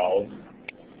 12.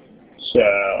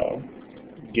 So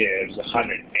gives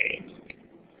 108.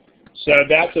 So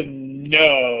that's a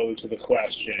no to the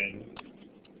question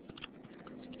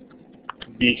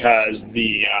because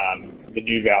the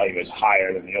new value is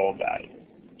higher than the old value.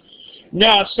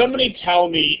 Now, somebody tell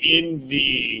me in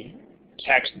the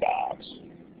text box,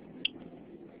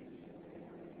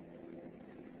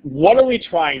 what are we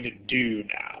trying to do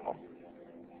now?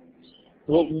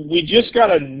 Well, we just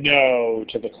got a no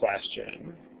to the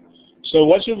question. So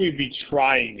what should we be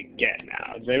trying to get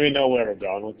now? Does anybody know where we're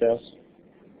going with this?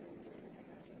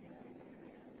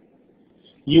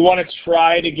 You want to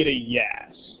try to get a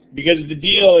yes. Because the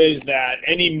deal is that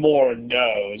any more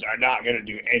no's are not going to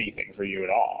do anything for you at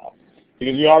all.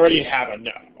 Because we already have a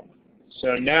no.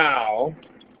 So now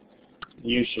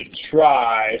you should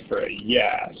try for a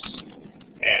yes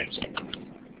answer.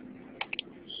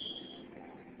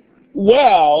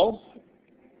 Well,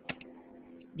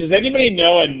 does anybody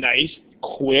know a nice,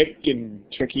 quick, and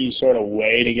tricky sort of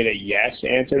way to get a yes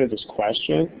answer to this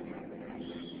question?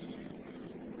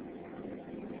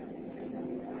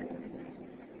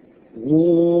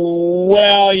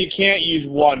 Well, you can't use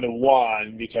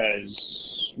one-to-one because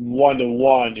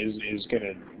one-to-one is going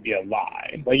to be a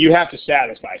lie. Like, you have to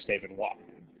satisfy statement 1.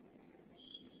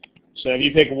 So if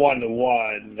you pick 1 to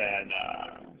 1, then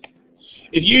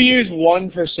if you use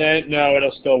 1%, no,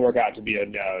 it'll still work out to be a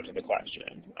no to the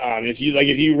question. If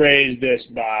you raise this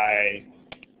by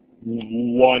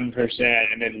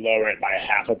 1% and then lower it by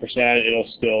 0.5%,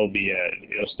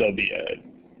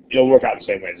 it'll work out the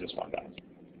same way as this one does.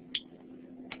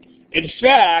 In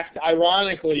fact,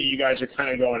 ironically, you guys are kind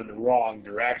of going in the wrong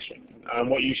direction.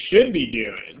 What you should be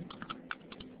doing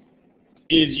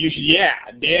is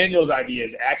Daniel's idea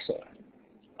is excellent.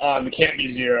 It can't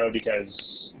be 0 because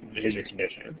here's your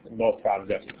condition. In both problems,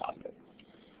 that's positive.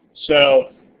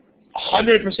 So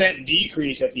 100%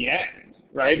 decrease at the end,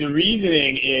 right? The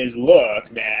reasoning is,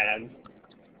 look, man,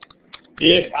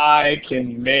 if I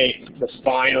can make the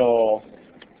final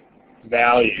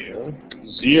value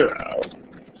 0,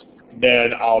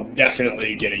 then I'll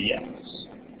definitely get a yes.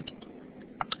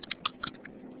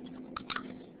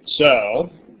 So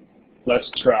let's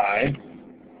try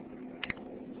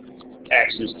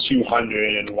x is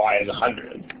 200 and y is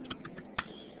 100.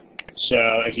 So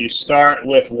if you start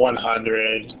with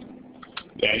 100,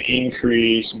 then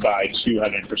increase by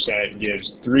 200%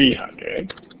 gives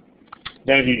 300.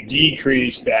 Then if you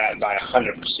decrease that by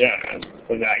 100%,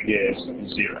 then that gives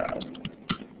 0.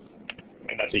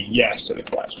 And that's a yes to the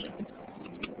question.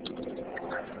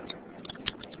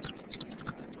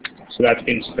 So that's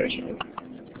insufficient.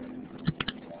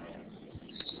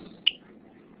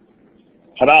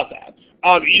 How about that?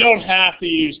 You don't have to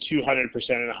use 200%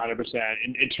 and 100%.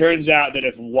 It turns out that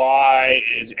if y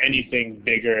is anything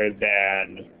bigger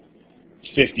than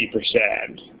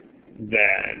 50%,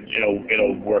 then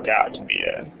it'll work out to be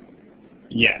a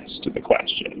yes to the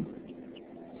question.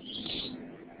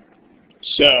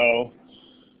 So,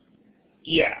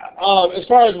 yeah. As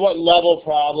far as what level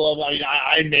problem, I mean,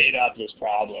 I made up this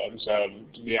problem, so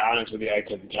to be honest with you, I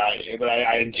couldn't tell you, but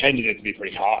I intended it to be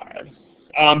pretty hard.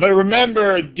 But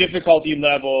remember difficulty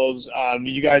levels.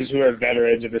 You guys who are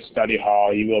veterans of the study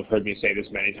hall, you will have heard me say this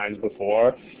many times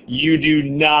before. You do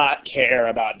not care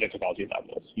about difficulty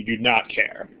levels. You do not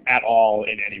care at all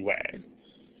in any way.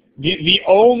 The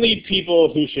only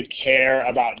people who should care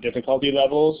about difficulty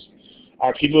levels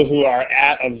are people who are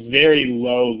at a very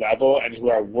low level and who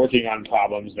are working on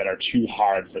problems that are too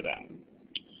hard for them.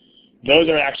 Those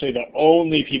are actually the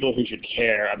only people who should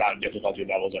care about difficulty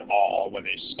levels at all when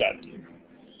they study.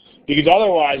 Because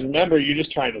otherwise, remember, you're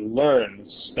just trying to learn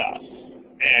stuff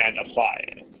and apply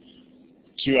it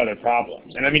to other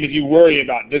problems. And I mean, if you worry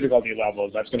about difficulty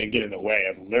levels, that's going to get in the way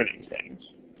of learning things.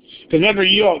 Because remember,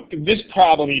 this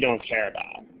problem you don't care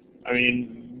about. I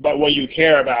mean, but what you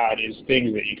care about is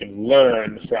things that you can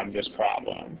learn from this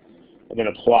problem and then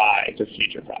apply to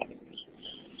future problems.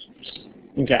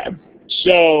 Okay,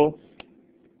 so,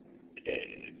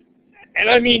 and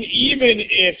I mean, even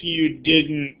if you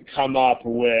didn't come up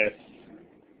with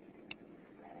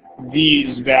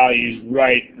these values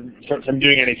right from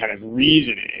doing any kind of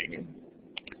reasoning,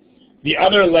 the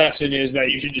other lesson is that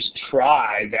you should just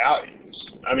try values.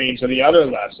 I mean, so the other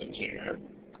lesson here,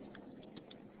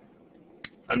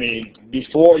 I mean,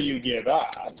 before you give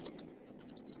up,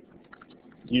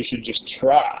 you should just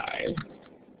try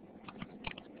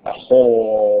a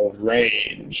whole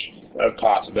range of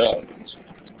possibilities.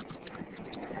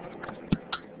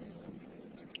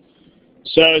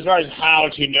 So as far as how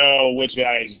to know which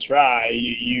values to try,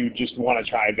 you just want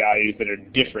to try values that are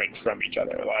different from each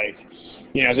other. Like,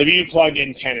 so if you plug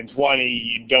in 10 and 20,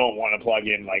 you don't want to plug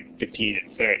in like 15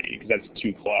 and 30 because that's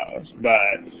too close.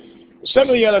 But some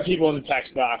of the other people in the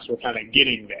text box were kind of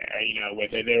getting there,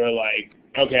 with it. They were like,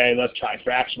 okay, let's try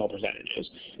fractional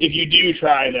percentages. If you do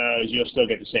try those, you'll still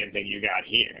get the same thing you got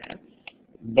here.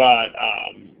 But,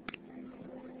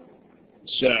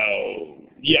 so,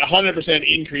 yeah, 100%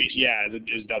 increase, yeah,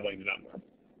 is doubling the number.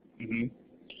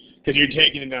 Because you're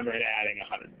taking the number and adding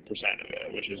 100% of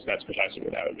it, that's precisely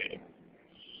what that would be.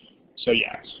 So,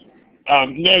 yes.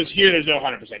 Notice here there's no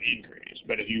 100% increase,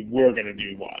 but if you were going to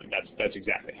do one, that's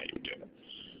exactly how you would do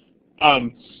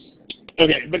it.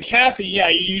 Okay, but Kathy, yeah,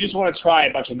 you just want to try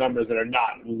a bunch of numbers that are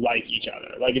not like each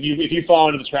other. Like if you fall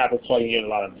into the trap of plugging in a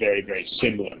lot of very, very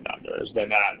similar numbers, then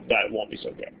that won't be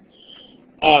so good.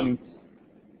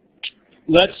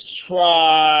 Let's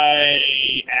try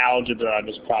algebra on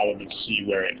this problem and see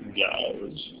where it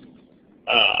goes.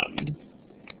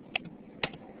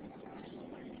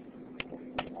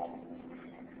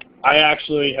 I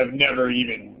actually have never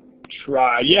even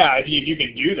tried. Yeah, if you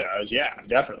can do those, yeah,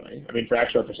 definitely. I mean,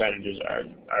 fractional percentages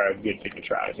are a good thing to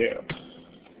try too.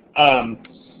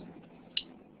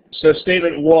 So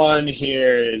statement 1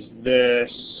 here is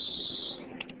this.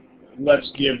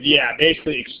 Let's give, yeah,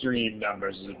 basically extreme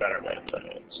numbers is a better way to put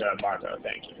it. So Marco,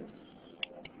 thank you.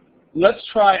 let's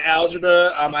try algebra.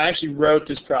 I actually wrote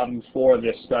this problem for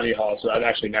this study hall, so I've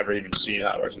actually never even seen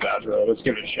how it works with algebra. Let's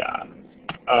give it a shot.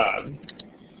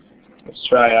 Let's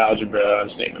try algebra on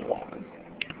statement 1.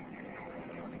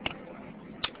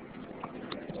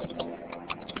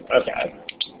 Okay.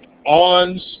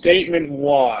 On statement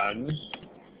 1,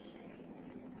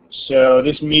 so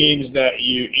this means that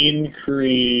you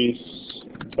increase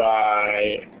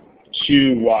by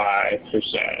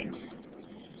 2y%,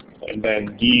 and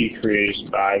then decrease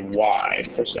by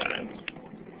y%.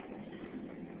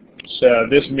 So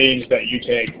this means that you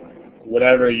take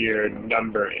whatever your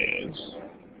number is.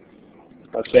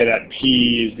 Let's say that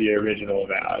p is the original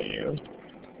value.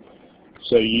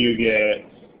 So you get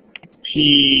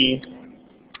p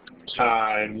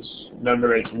times,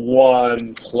 remember it's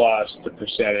 1 plus the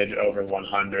percentage over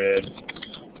 100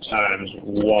 times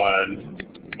 1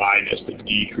 minus the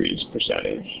decreased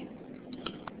percentage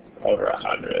over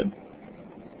 100.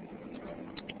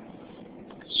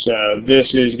 So this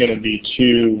is going to be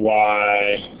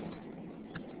 2y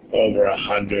over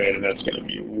 100, and that's going to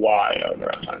be y over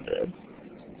 100.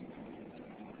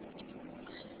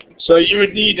 So you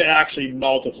would need to actually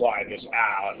multiply this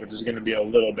out, which is going to be a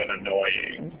little bit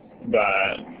annoying,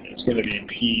 but it's going to be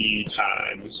p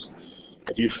times.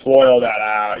 If you FOIL that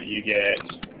out, you get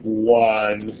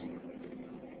 1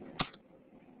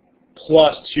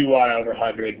 plus 2y over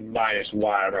 100 minus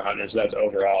y over 100, so that's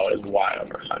overall is y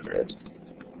over 100.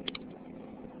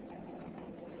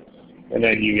 And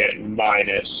then you get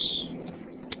minus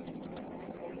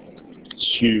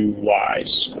 2y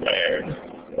squared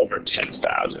over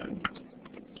 10,000.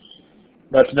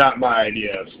 That's not my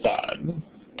idea of fun,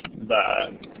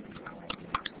 but,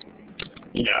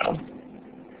 you know,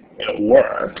 it'll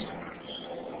work.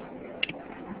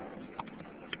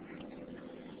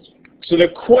 So the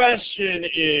question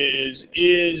is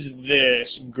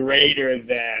this greater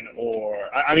than or?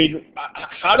 I mean,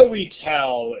 how do we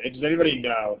tell, does anybody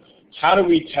know, how do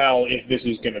we tell if this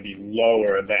is going to be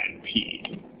lower than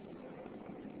p?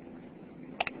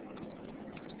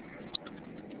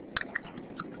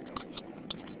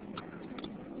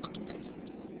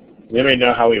 Does anybody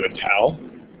know how we would tell?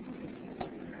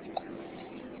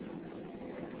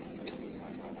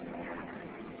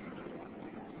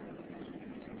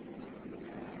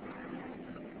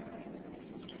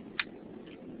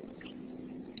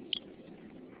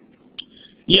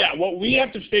 Yeah, what we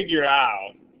have to figure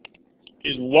out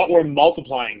is what we're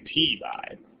multiplying p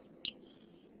by.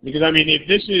 Because I mean, if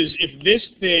this is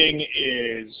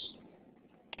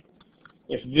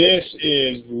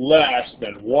less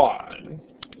than 1,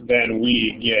 then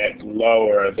we get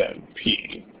lower than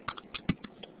p.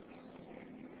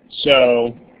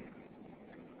 So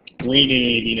we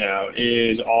need, you know,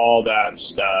 is all that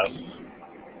stuff.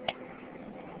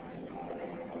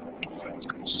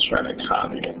 Just trying to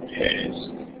copy and paste.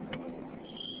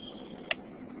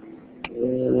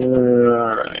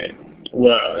 Alright.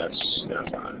 Whoa, that's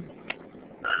not fun.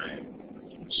 Alright.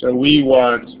 So we're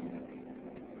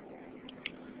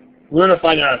going to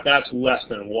find out if that's less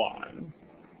than 1.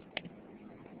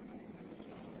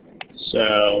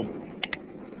 So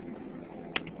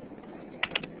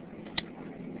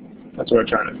that's what we're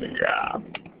trying to figure out.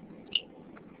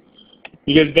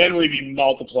 Because then we'd be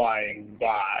multiplying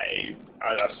by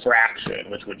a fraction,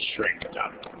 which would shrink the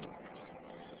number.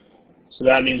 So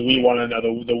that means we want to know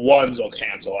the 1s will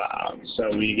cancel out.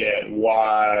 So we get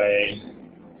y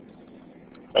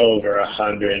over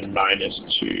 100 minus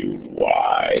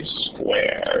 2y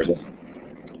squared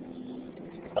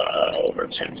over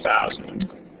 10,000.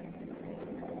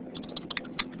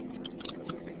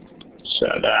 So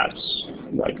that's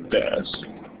like this.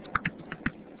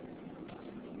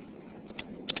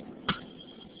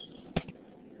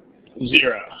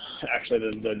 Zero.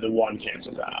 Actually, the 1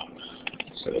 cancels out.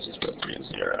 So this is supposed to be a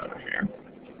 0 over here.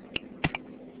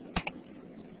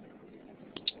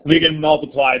 We can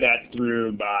multiply that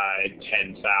through by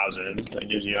 10,000. That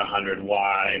gives you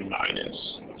 100y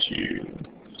minus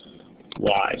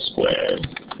 2y squared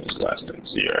is less than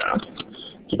 0.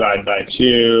 Divide by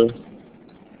 2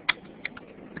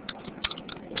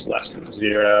 is less than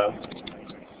 0.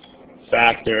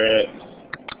 Factor it.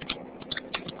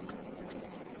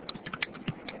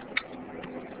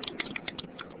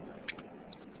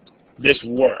 This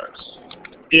works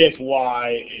if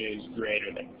y is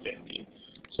greater than 50.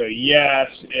 So yes,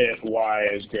 if y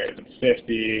is greater than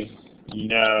 50.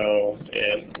 No,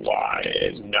 if y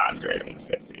is not greater than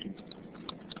 50.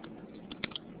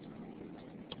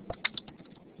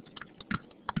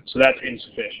 So that's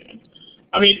insufficient.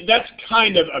 I mean, that's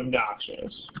kind of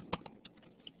obnoxious.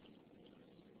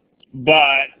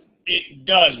 But it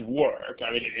does work.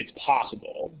 I mean, it's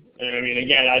possible. And I mean,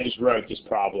 again, I just wrote this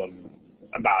problem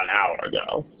about an hour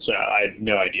ago, so I had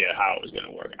no idea how it was going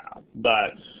to work out.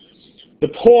 But the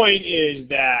point is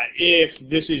that if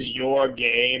this is your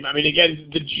game, I mean, again,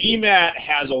 the GMAT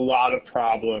has a lot of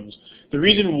problems. The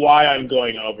reason why I'm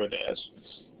going over this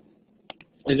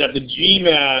is that the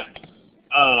GMAT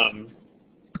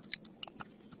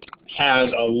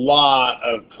has a lot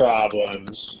of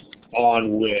problems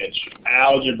on which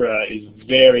algebra is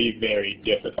very, very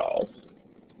difficult.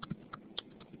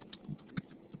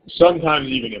 Sometimes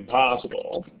even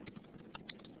impossible.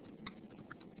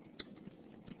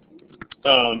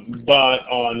 But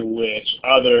on which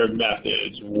other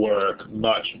methods work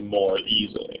much more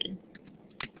easily.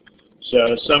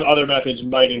 So some other methods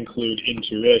might include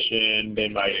intuition, they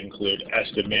might include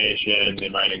estimation, they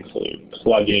might include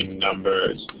plugging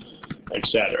numbers,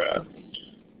 etc.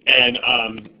 And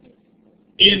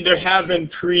there have been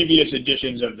previous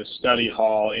editions of the study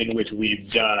hall in which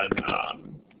we've done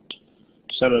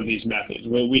some of these methods.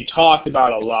 We talked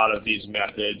about a lot of these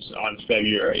methods on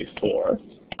February 4th.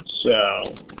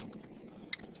 So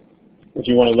if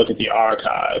you want to look at the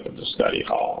archive of the study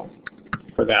hall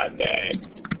for that day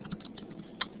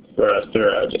for a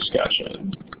thorough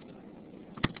discussion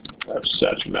of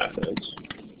such methods,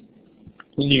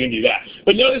 you can do that.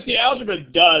 But notice the algebra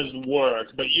does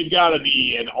work, but you've got to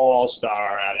be an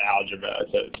all-star at algebra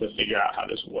to figure out how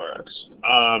this works.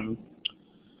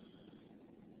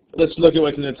 Let's look at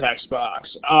what's in the text box.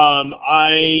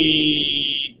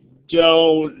 I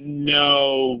don't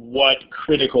know what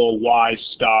critical Y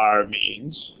star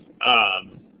means.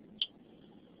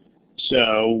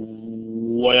 So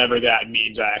whatever that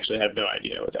means, I actually have no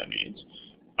idea what that means.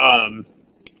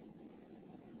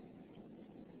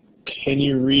 Can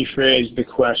you rephrase the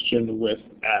question with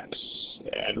X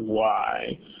and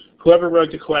Y? Whoever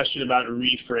wrote the question about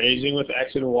rephrasing with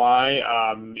X and Y,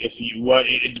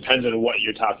 it depends on what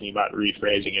you're talking about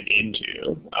rephrasing it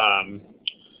into.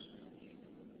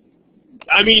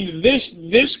 I mean,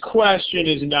 this question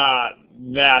is not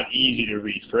that easy to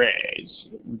rephrase,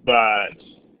 but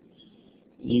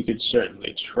you could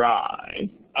certainly try.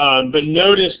 But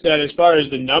notice that as far as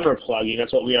the number plugging,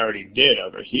 that's what we already did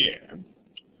over here.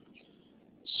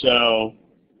 So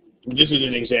this is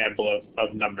an example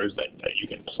of numbers that you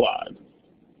can plug.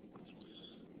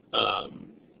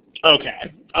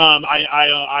 Okay.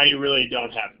 I really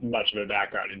don't have much of a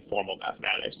background in formal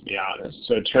mathematics, to be honest.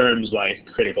 So terms like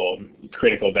critical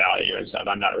value and stuff,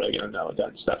 I'm not really going to know what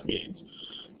that stuff means.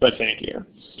 But thank you.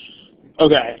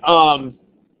 Okay.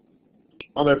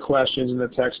 Other questions in the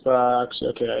text box?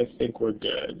 Okay, I think we're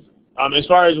good. As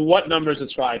far as what numbers to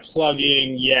try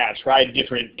plugging, yeah, try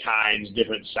different kinds,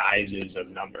 different sizes of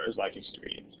numbers like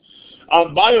extremes.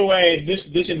 By the way,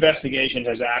 this investigation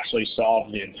has actually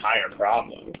solved the entire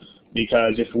problem,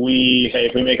 because if we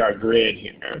make our grid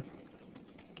here,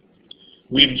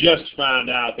 we've just found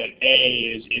out that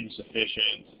A is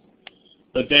insufficient,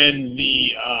 but then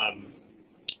the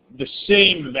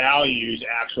same values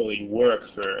actually work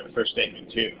for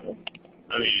statement 2.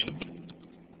 I mean,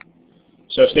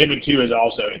 so statement 2 is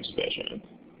also insufficient.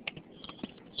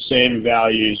 Same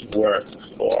values work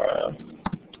for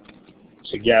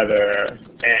together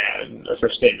and for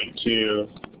statement 2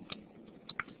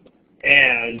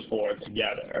 and for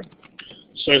together.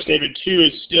 So statement 2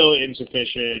 is still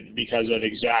insufficient because of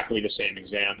exactly the same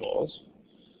examples.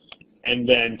 And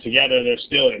then together they're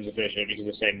still insufficient because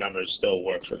the same numbers still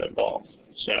work for them both.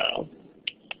 So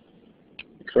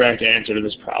the correct answer to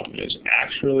this problem is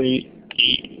actually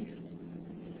E.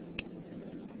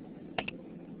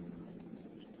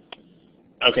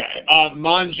 Okay,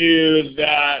 mind you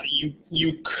that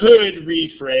you could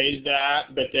rephrase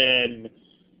that, but then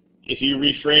if you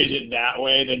rephrase it that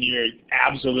way, then you're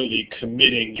absolutely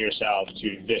committing yourself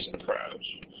to this approach,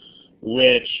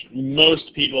 which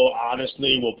most people,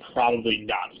 honestly, will probably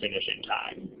not finish in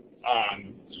time.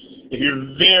 If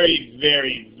you're very,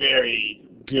 very, very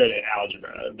good at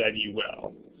algebra, then you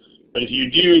will. But if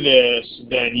you do this,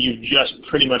 then you've just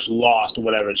pretty much lost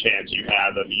whatever chance you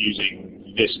have of using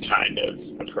this kind of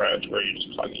approach where you're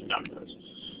just plugging numbers.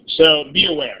 So be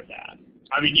aware of that.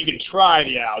 I mean, you can try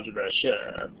the algebra,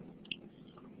 sure,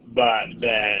 but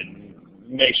then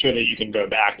make sure that you can go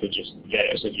back to just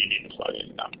this if you need to plug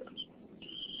in numbers.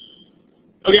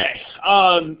 Okay,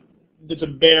 it's a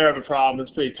bear of a problem.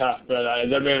 It's pretty tough, but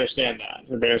does everybody understand that?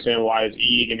 Does everybody understand why it's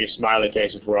E? Give me a smiley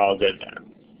face if we're all good there.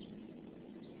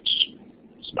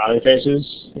 Smiley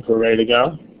faces if we're ready to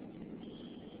go.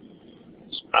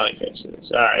 Smiley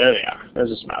faces. All right, there they are. There's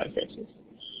the smiley faces.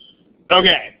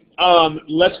 Okay,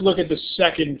 let's look at the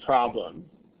second problem.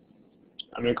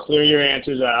 I'm going to clear your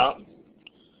answers out.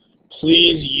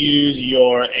 Please use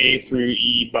your A through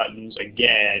E buttons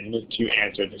again to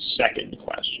answer the second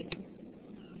question.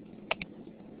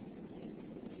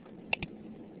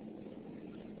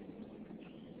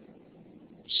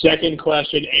 Second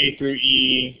question, A through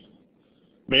E.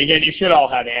 I mean, again, you should all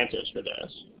have answers for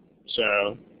this.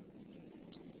 So,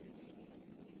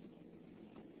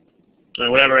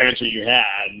 whatever answer you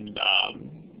had,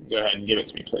 go ahead and give it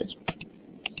to me, please.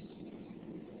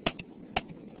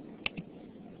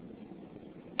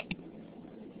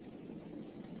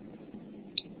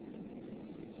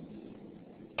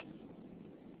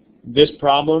 This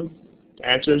problem,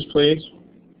 answers, please.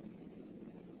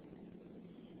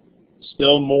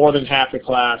 Still more than half the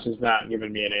class has not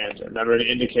given me an answer. Remember to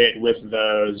indicate with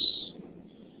those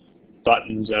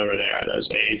buttons over there, those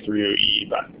A through E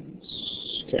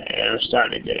buttons. Okay, we're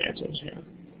starting to get answers here.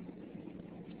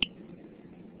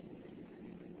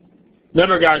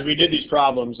 Remember, guys, we did these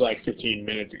problems like 15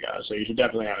 minutes ago, so you should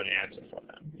definitely have an answer for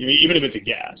them, even if it's a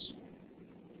guess.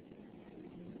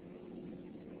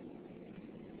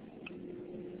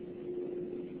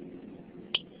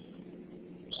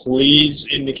 Please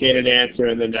indicate an answer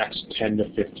in the next 10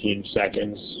 to 15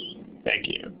 seconds. Thank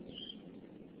you.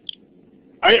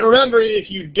 Remember, if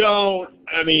you don't,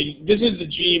 this is the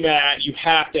GMAT. You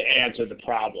have to answer the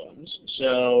problems.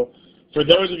 So for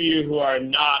those of you who are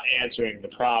not answering the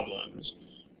problems,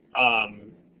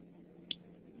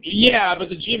 yeah, but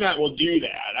the GMAT will do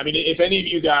that. If any of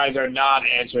you guys are not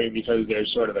answering because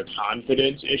there's sort of a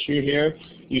confidence issue here,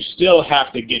 you still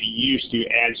have to get used to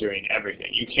answering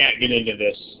everything. You can't get into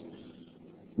this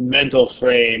mental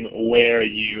frame where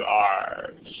you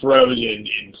are frozen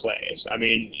in place.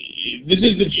 This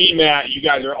is the GMAT. You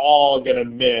guys are all going to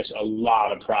miss a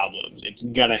lot of problems. It's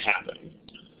going to happen.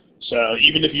 So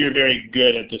even if you're very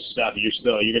good at this stuff, you're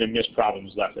going to miss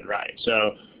problems left and right.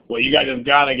 So what you guys have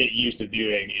got to get used to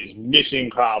doing is missing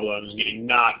problems, getting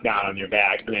knocked down on your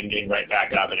back, and then getting right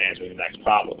back up and answering the next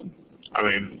problem.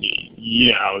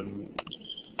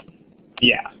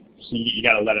 Yeah. So you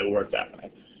got to let it work that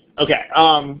way. Okay.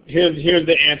 Here's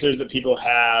the answers that people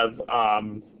have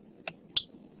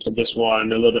to this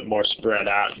one. A little bit more spread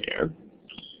out here.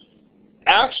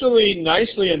 Actually,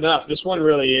 nicely enough, this one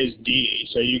really is D.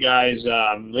 So you guys,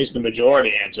 at least the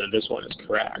majority answered this one is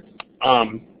correct.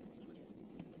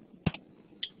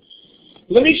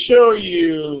 Let me show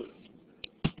you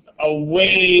a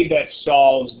way that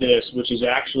solves this, which is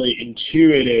actually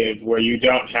intuitive, where you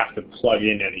don't have to plug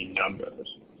in any numbers.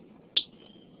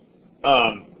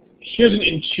 Here's an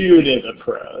intuitive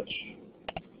approach.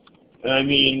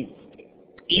 Even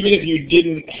if you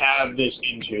didn't have this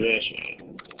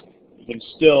intuition, you can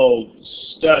still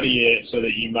study it so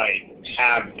that you might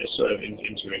have this sort of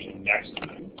intuition next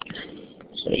time.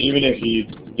 So even if you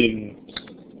didn't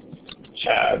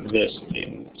have this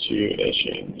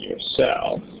intuition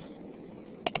yourself,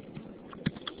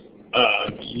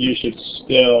 you should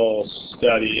still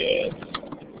study it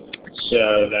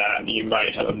so that you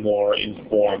might have a more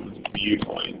informed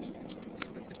viewpoint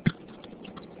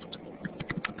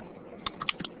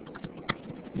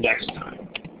next time.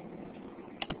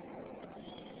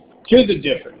 Here's the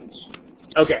difference.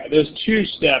 Okay, there's two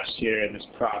steps here in this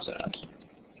process.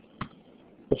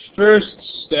 The first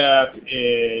step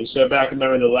is, so back,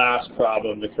 remember the last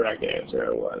problem, the correct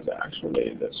answer was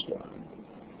actually this one.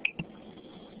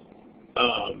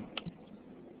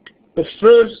 The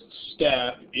first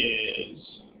step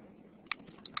is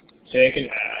take an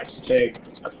X, take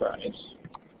a price,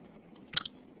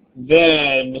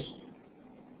 then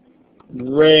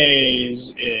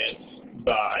raise it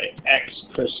by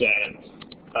X%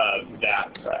 of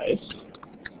that price,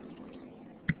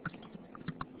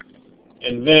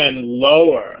 and then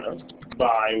lower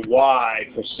by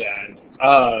Y%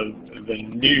 of the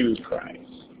new price.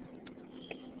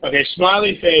 Okay,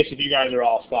 smiley face if you guys are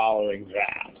all following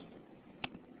that.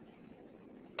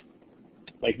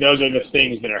 Like, those are the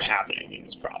things that are happening in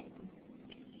this problem.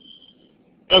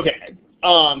 Okay,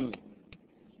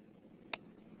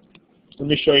 let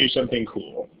me show you something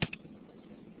cool.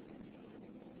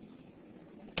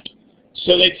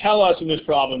 So they tell us in this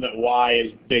problem that Y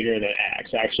is bigger than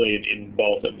X. Actually, in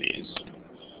both of these,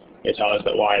 they tell us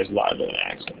that Y is larger than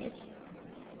X.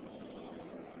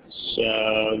 So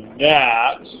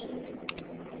that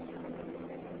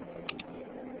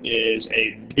is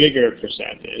a bigger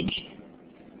percentage,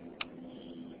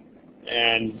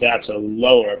 and that's a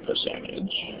lower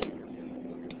percentage.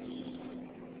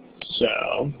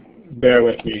 So bear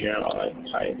with me here while I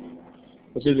type.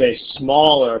 This is a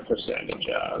smaller percentage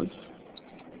of,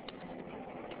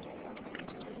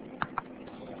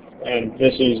 and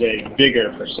this is a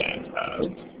bigger percent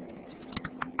of.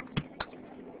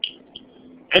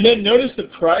 And then notice the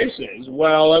prices.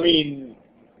 Well, I mean,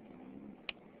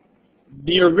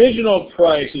 the original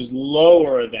price is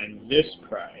lower than this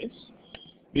price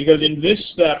because in this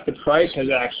step the price has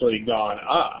actually gone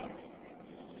up.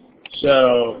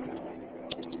 So,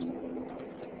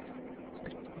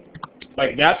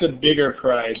 like, that's a bigger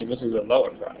price and this is a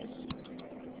lower price.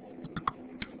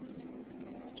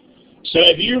 So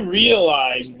if you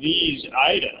realize these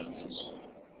items,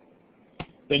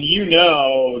 then you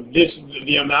know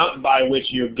the amount by which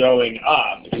you're going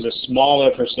up is a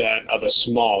smaller percent of a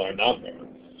smaller number.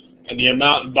 And the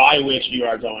amount by which you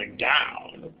are going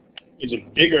down is a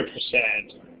bigger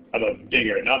percent of a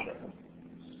bigger number.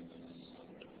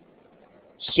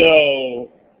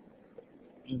 So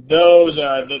those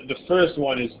are, the first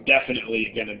one is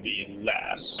definitely going to be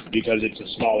less because it's a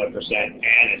smaller percent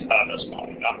and it's of a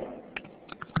smaller number.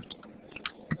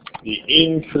 The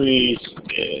increase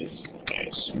is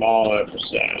a smaller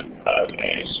percent of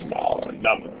a smaller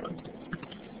number.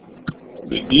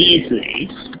 The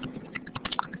decrease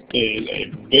is a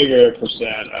bigger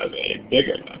percent of a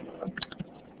bigger number.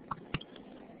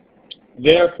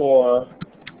 Therefore,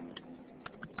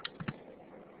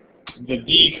 the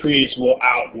decrease will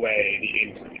outweigh the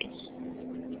increase.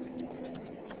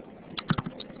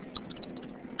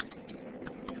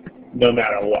 No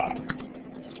matter what.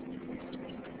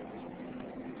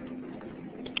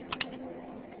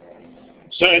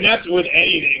 So, and that's with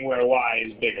anything where y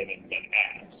is bigger than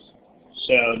x.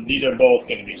 So these are both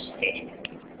going to be sufficient.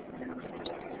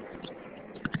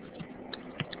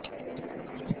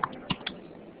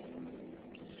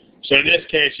 So in this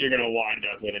case, you're going to wind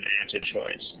up with an answer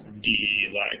choice,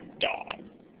 D like dog,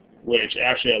 which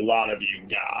actually a lot of you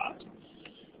got.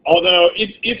 Although,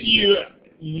 if you,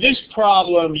 this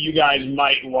problem, you guys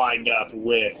might wind up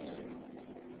with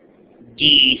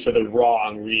D for the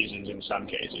wrong reasons in some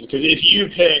cases. Because if you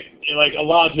pick, like a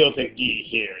lot of people pick D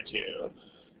here too.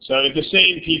 So if the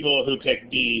same people who pick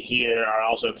D here are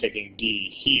also picking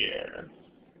D here,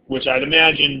 which I'd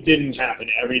imagine didn't happen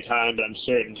every time, but I'm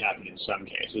certain happened in some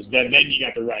cases, then you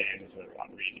got the right answer for the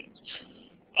wrong reasons.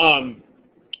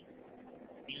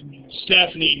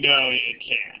 Stephanie, no, it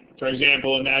can't. For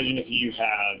example, imagine if you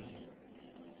have,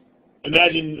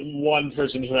 imagine one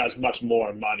person who has much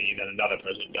more money than another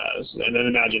person does, and then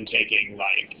imagine taking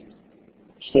like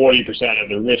 40% of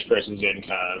the rich person's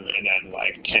income and then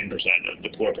like 10% of the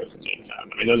poor person's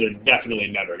income. I mean, those are definitely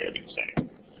never going to be the same.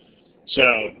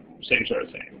 So, same sort of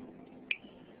thing.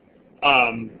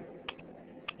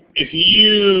 If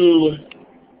you,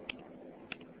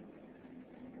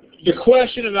 the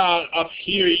question about up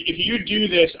here, if you do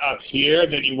this up here,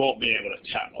 then you won't be able to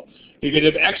tell. Because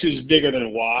if x is bigger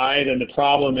than y, then the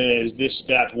problem is this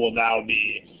step will now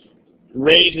be,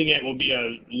 raising it will be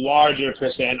a larger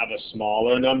percent of a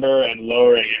smaller number, and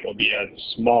lowering it will be a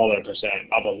smaller percent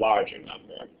of a larger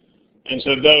number. And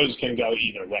so those can go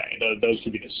either way. Those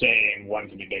could be the same. One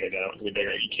could be bigger, the other one could be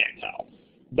bigger. You can't tell.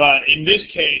 But in this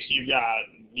case, you've got,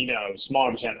 you know,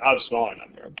 smaller percent of smaller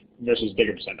number versus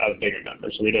bigger percent of bigger number.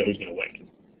 So we know who's going to win.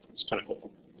 It's kind of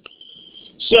cool.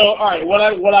 So, all right, what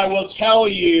I will tell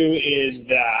you is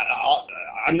that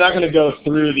I'm not going to go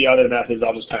through the other methods.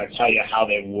 I'll just kind of tell you how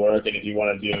they work, and if you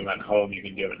want to do them at home, you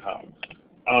can do them at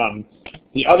home.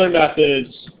 The other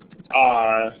methods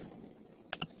are,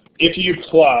 if you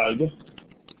plug,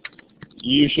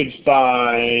 you should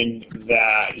find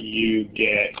that you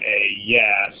get a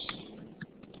yes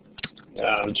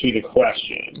to the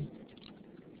question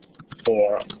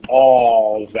for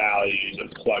all values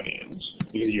of plugins,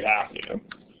 because you have to.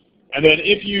 And then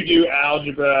if you do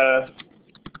algebra,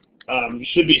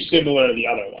 should be similar to the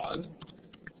other one,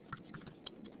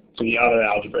 to the other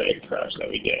algebraic approach that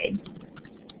we did,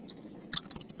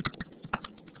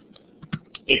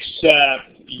 except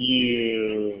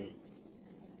the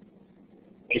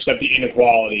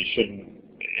inequality should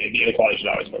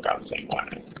always work out the same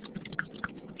way.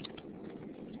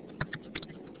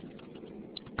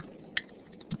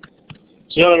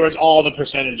 So in other words, all the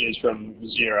percentages from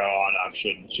 0 on up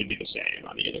should be the same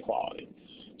on the inequality.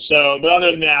 So, but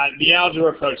other than that, the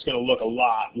algebra approach is going to look a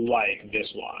lot like this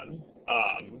one.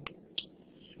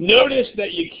 Notice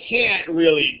that you can't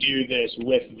really do this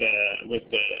with the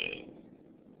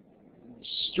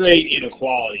straight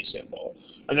inequality symbol,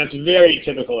 and that's very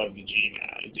typical of the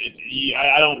GMAT.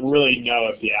 I don't really know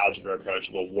if the algebra approach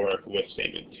will work with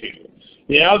statement 2.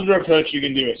 The algebra approach you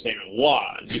can do with statement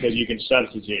 1 because you can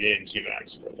substitute in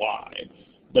 2x for y.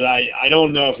 But I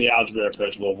don't know if the algebra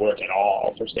approach will work at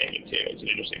all for statement 2. It's an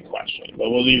interesting question, but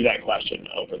we'll leave that question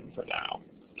open for now.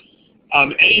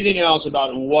 Anything else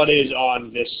about what is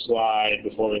on this slide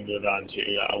before we move on to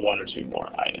one or two more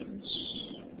items?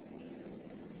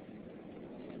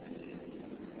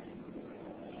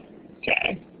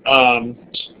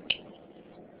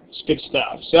 It's good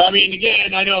stuff. So, I mean,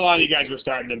 again, I know a lot of you guys were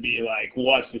starting to be like,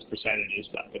 what's this percentages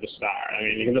stuff at the start? I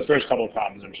mean, because the first couple of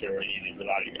problems, I'm sure, were easy for a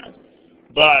lot of you guys.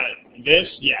 But this,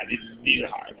 yeah, these are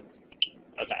hard.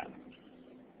 Okay.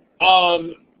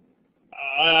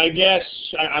 I guess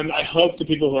I hope the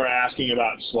people who are asking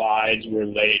about slides were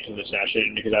late to the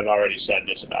session because I've already said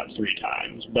this about 3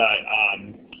 times. But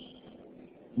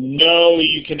no,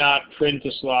 you cannot print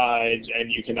the slides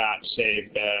and you cannot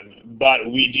save them.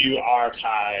 But we do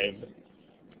archive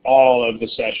all of the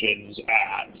sessions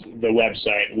at the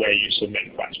website where you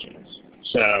submit questions.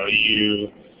 So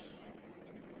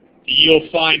you'll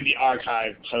find the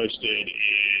archive posted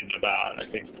in about, I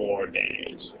think, 4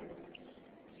 days.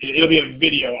 It'll be a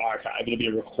video archive. It'll be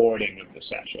a recording of the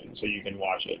session, so you can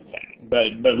watch it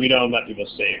then. But we don't let people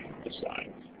save the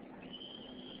slides.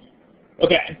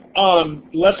 Okay,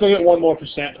 let's look at one more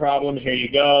 % problem. Here you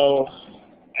go.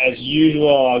 As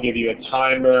usual, I'll give you a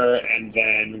timer, and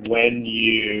then when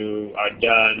you are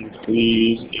done,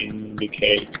 please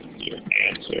indicate your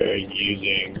answer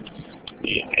using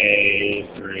the A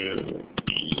through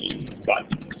E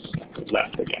buttons.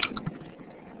 Left again.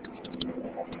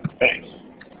 Thanks.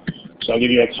 So I'll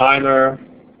give you a timer.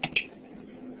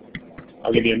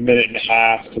 I'll give you a minute and a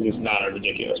half because it's not a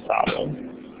ridiculous problem.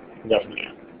 We'll go from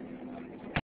there.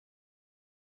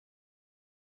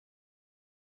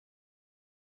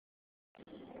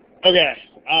 Okay.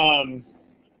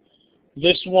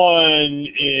 This one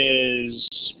is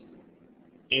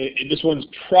this one's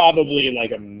probably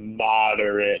like a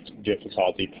moderate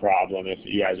difficulty problem if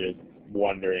you guys are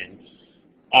wondering.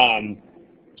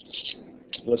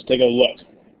 Let's take a look.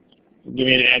 Give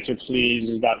me an answer, please.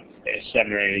 There's about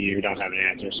 7 or 8 of you who don't have an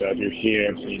answer, so if you're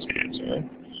here, please answer.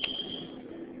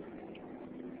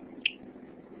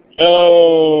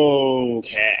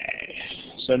 Okay.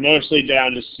 So mostly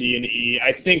down to C and E.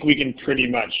 I think we can pretty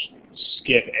much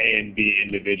skip A and B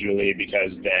individually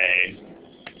because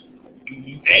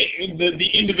the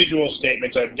individual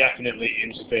statements are definitely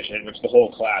insufficient, which the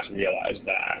whole class realized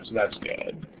that, so that's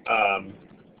good.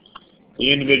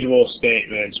 The individual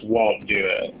statements won't do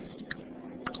it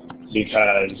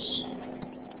because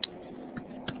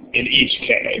in each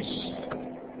case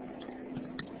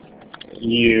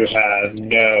you have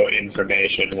no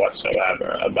information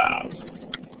whatsoever about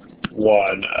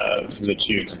one of the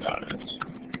 2 components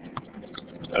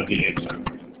of the income.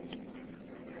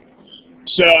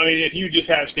 So, I mean, if you just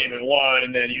have statement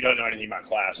 1, then you don't know anything about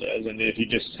classes, and if you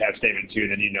just have statement 2,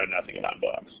 then you know nothing about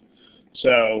books.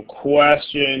 So,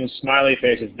 question, smiley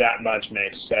faces, that much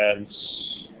makes sense.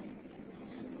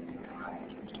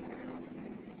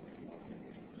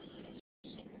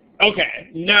 Okay,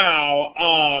 now,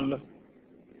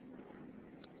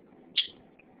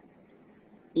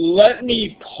 let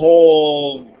me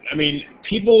poll, I mean,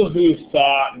 people who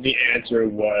thought the answer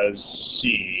was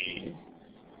C,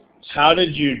 how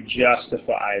did you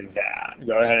justify that?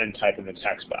 Go ahead and type in the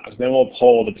text box. Then we'll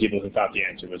poll the people who thought the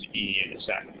answer was E in a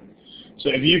second. So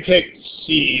if you picked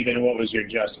C, then what was your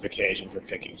justification for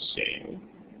picking C?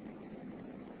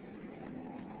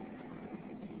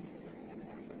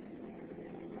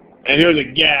 And if it was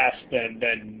a guess,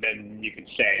 then you could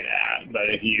say that. But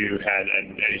if you had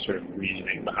any sort of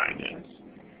reasoning behind it.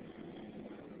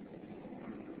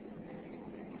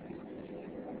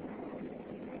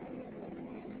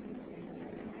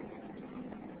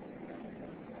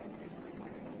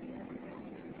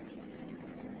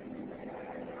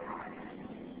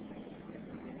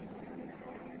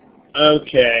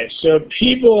 Okay, so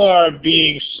people are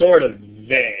being sort of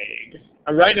vague.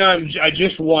 Right now, I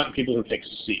just want people who pick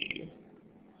C.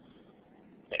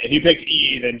 If you pick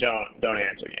E, then don't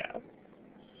answer yet.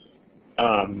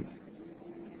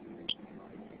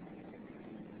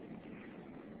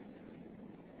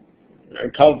 A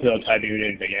couple people typing who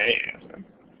didn't pick any answer.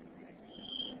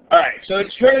 All right, so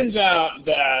it turns out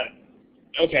that,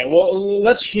 okay, well,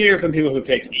 let's hear from people who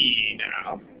picked E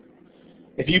now.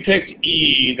 If you picked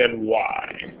E, then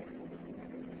why?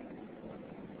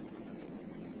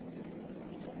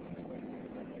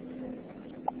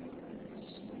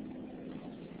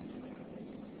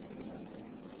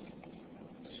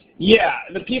 Yeah,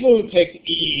 the people who picked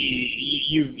E,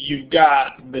 you've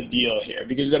got the deal here.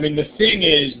 Because, I mean, the thing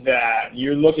is that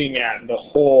you're looking at the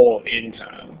whole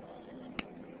income.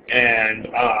 And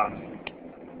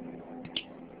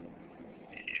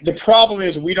the problem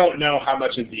is we don't know how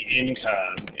much of the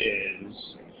income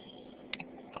is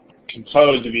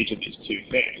composed of each of these 2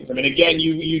 things. I mean, again,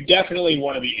 you definitely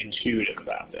want to be intuitive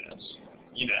about this,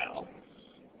 you know.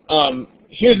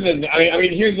 Here's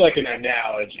like an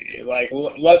analogy. Like,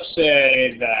 let's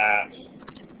say that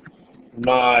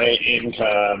my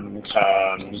income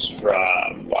comes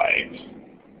from, like,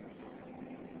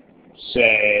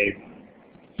 say,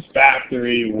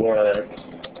 factory work,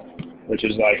 which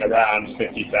is like around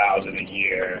 50,000 a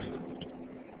year,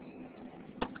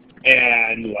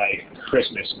 and like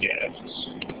Christmas gifts,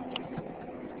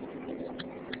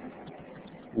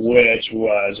 which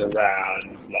was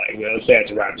around, like, let's say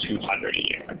it's around 200 a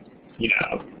year, you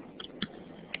know.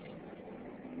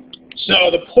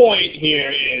 So the point here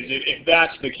is, if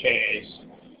that's the case,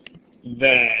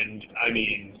 then, I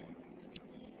mean,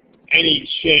 any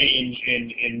change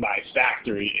in my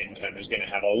factory income is going to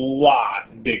have a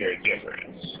lot bigger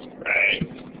difference, right?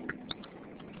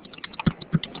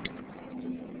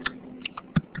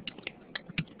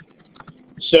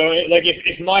 So, like,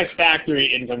 if my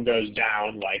factory income goes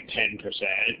down like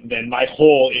 10%, then my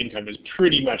whole income is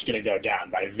pretty much going to go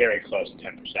down by very close to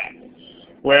 10%.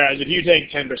 Whereas if you take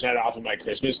 10% off of my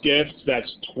Christmas gifts,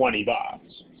 that's $20.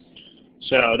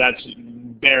 So that's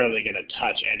barely going to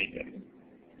touch anything.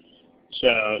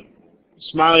 So,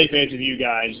 smiley face if you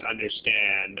guys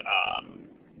understand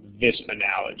this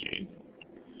analogy.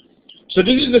 So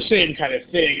this is the same kind of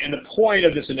thing, and the point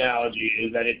of this analogy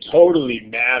is that it totally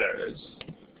matters.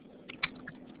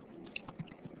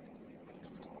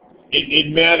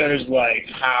 It matters, like,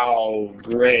 how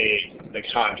great the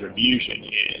contribution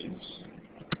is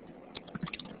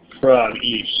from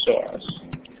each source.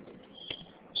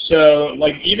 So,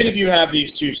 like, even if you have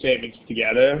these two statements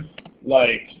together,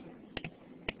 like,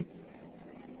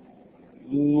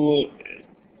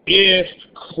 if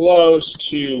close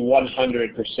to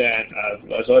 100%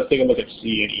 of, so let's take a look at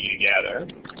C and E together.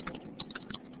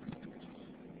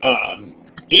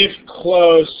 If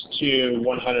close to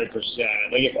 100%,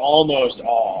 like if almost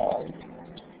all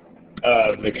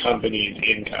of the company's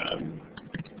income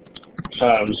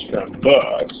comes from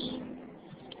books,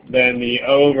 then the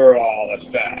overall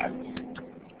effect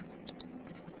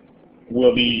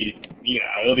will be, you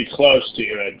know, it'll be close to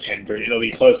a 10%. It'll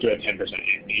be close to a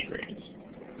 10% decrease.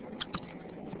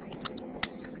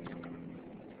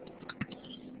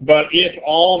 But if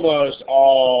almost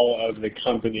all of the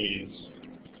company's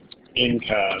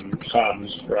income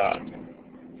comes from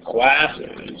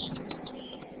classes,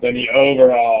 then the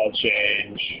overall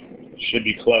change should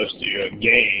be close to a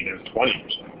gain of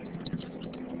 20%.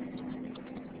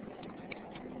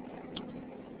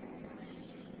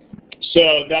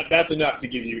 So that's enough to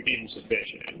give you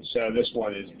insufficient. So this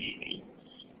one is E.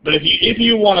 But if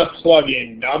you want to plug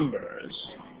in numbers,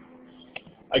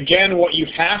 again, what you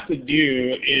have to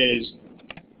do is,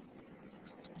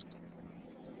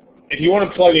 if you want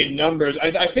to plug in numbers,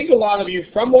 I think a lot of you,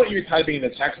 from what you're typing in the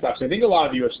text box, I think a lot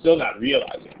of you are still not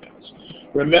realizing this.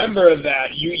 Remember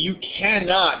that you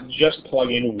cannot just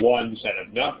plug in one set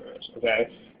of numbers, okay?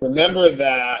 Remember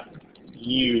that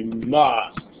you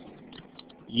must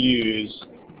use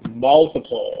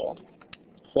multiple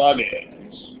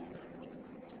plugins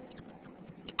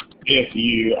if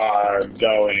you are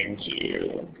going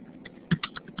to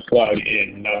plug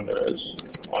in numbers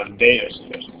on data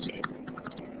sufficiency.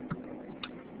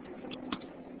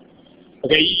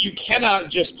 Okay, you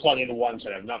cannot just plug in one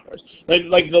set of numbers.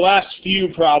 Like the last few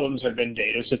problems have been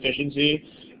data sufficiency,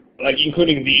 like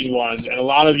including these ones, and a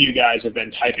lot of you guys have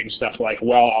been typing stuff like,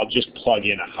 well, I'll just plug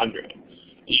in 100.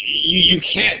 You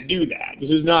can't do that. This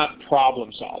is not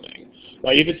problem solving.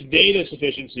 Like if it's data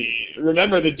sufficiency,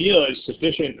 remember the deal is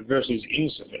sufficient versus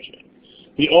insufficient.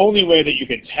 The only way that you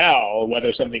can tell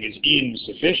whether something is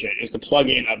insufficient is to plug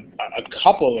in a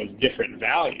couple of different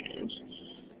values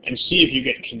and see if you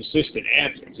get consistent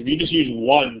answers. If you just use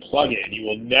one plugin, you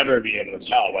will never be able to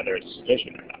tell whether it's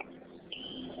sufficient or not.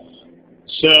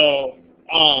 So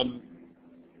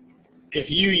if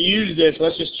you use this,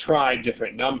 let's just try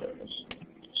different numbers.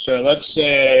 So let's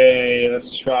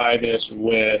try this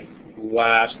with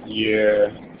last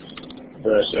year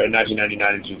versus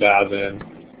 1999 and 2000.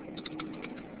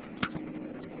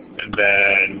 And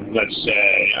then let's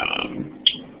say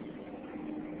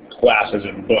classes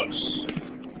and books.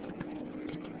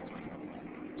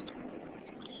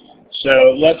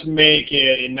 So let's make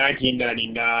it, in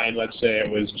 1999, let's say it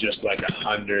was just like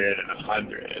 100 and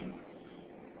 100.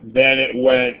 Then it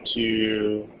went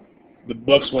to, the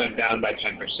books went down by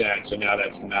 10%, so now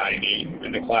that's 90.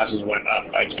 And the classes went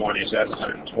up by 20, so that's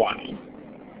 120.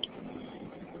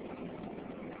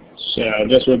 So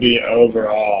this would be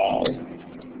overall,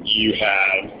 you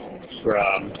have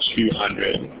from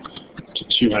 200 to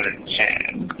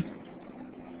 210.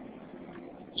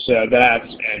 So that's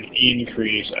an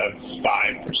increase of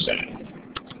 5%.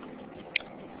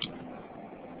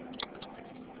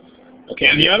 Okay,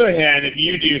 on the other hand, if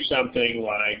you do something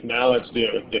like, now let's do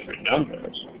it with different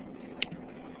numbers.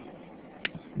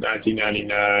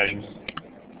 1999,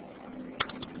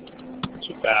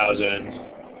 2000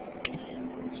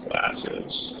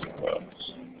 classes. Whoops.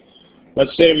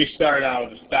 Let's say we start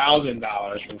out with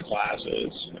 $1,000 from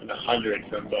classes and $100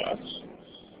 from books.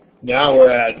 Now we're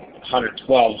at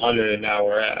 $1,200, and now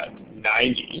we're at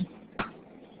 $90.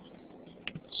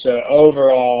 So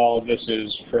overall, this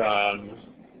is from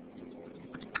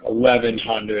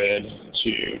 $1,100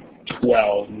 to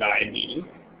 $1,290.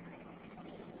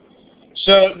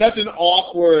 So that's an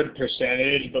awkward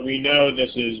percentage, but we know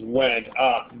this went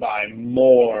up by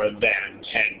more than 10%.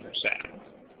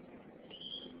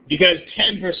 Because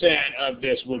 10% of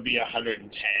this would be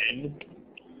 110,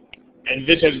 and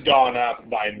this has gone up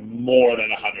by more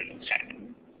than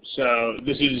 110. So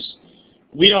this is,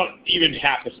 we don't even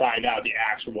have to find out the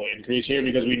actual increase here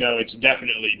because we know it's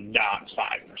definitely not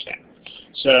 5%.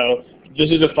 So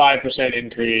this is a 5%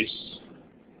 increase.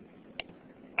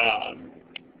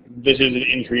 This is an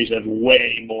increase of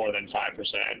way more than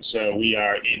 5%, so we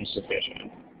are insufficient.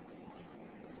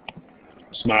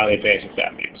 Smiley face if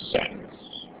that makes sense.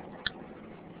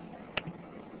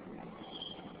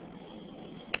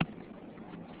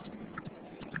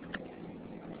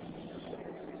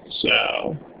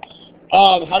 So,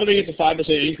 how do we get the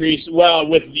 5% increase? Well,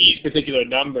 with these particular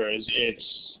numbers, it's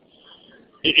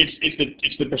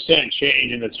the percent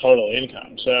change in the total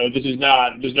income. So this is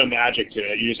not, there's no magic to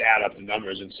it. You just add up the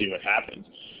numbers and see what happens.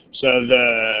 So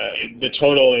the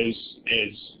total is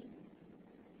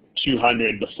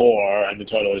 200 before, and the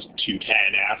total is 210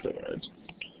 afterwards.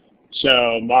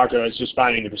 So Marco is just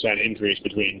finding the percent increase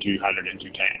between 200 and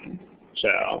 210.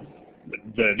 So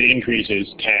the increase is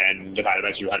 10 divided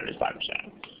by 200 is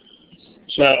 5%.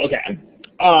 So, okay.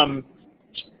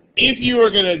 If you were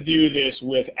going to do this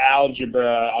with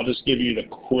algebra, I'll just give you the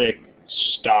quick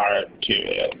start to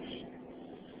it.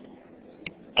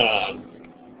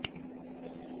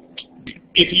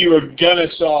 If you were going to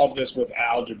solve this with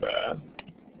algebra,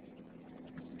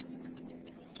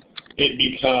 it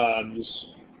becomes,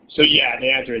 so yeah, the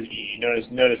answer is E.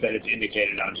 Notice that it's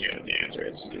indicated on here that the answer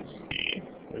is E.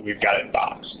 Weve got it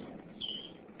boxed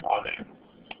on there.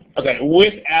 Okay,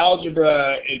 with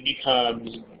algebra, it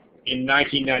becomes, in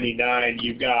 1999,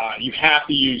 you have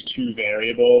to use two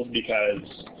variables because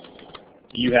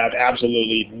you have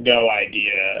absolutely no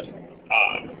idea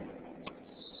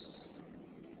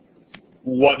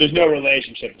there's no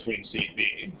relationship between C and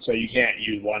B, so you can't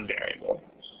use one variable.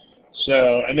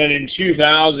 So, and then in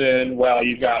 2000, well,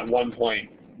 you've got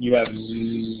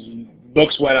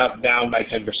books went up down by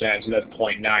 10%, so that's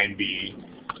 0.9B.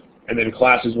 And then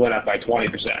classes went up by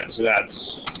 20%, so that's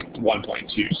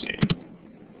 1.2C.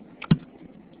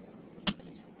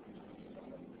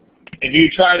 If you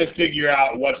try to figure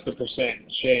out what's the percent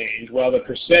change, well, the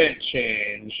percent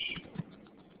change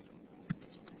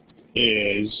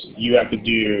is you have to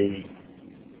do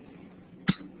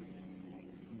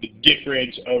the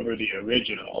difference over the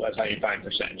original. That's how you find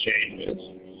percent changes.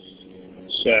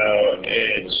 So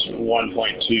it's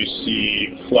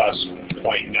 1.2C plus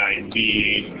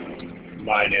 0.9B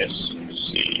minus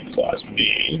C plus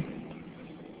B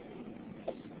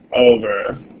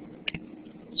over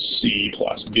C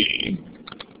plus B.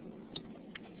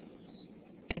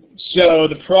 So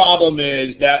the problem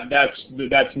is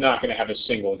that's not going to have a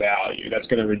single value. That's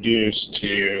going to reduce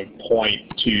to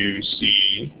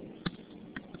 0.2C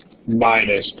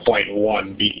minus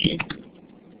 0.1B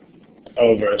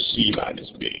over C minus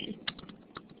B.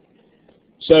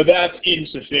 So that's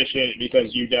insufficient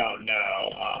because you don't know.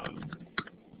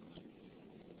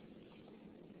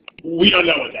 We don't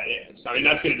know what that is. I mean,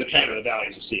 that's going to depend on the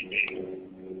values of C and B.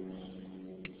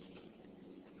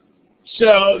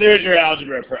 So there's your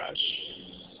algebra approach.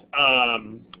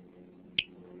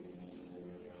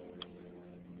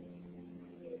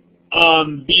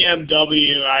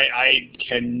 BMW, I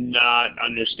cannot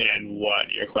understand what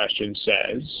your question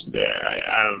says there.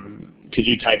 Could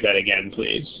you type that again,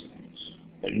 please?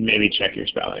 And maybe check your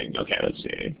spelling. Okay, let's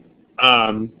see.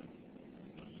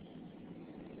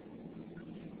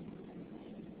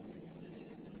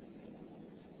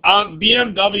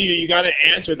 BMW, you got to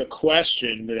answer the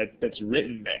question that's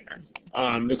written there.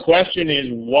 The question is,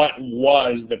 what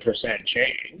was the percent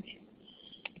change?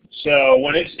 So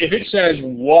if it says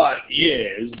what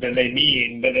is, then they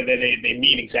mean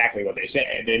exactly what they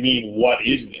say. They mean what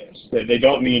is this? They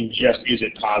don't mean just is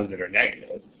it positive or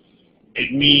negative.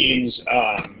 It means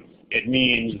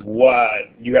what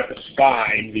you have to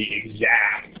find the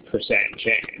exact percent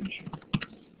change.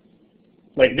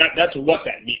 Like that's what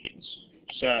that means.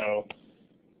 So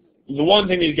the one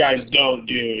thing these guys don't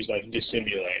do is like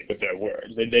dissimulate with their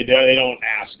words. They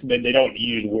don't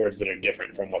use words that are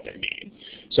different from what they mean.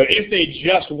 So if they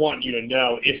just want you to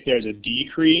know if there's a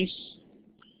decrease,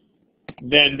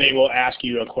 then they will ask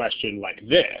you a question like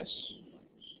this: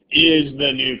 is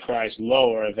the new price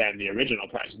lower than the original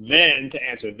price? Then to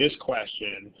answer this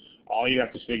question, all you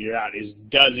have to figure out is,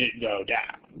 does it go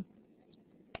down?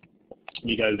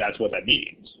 Because that's what that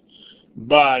means.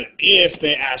 But if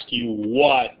they ask you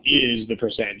what is the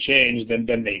percent change, then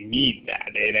they mean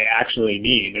that. They actually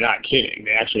mean, they're not kidding,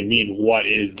 they actually mean what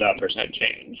is the percent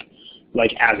change,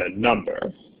 like as a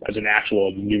number, as an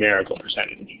actual numerical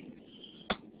percentage.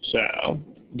 So,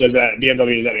 does that,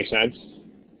 BMW, does that make sense?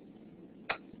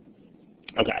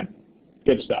 Okay,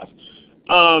 good stuff.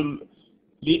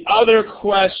 The other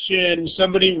question,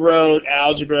 somebody wrote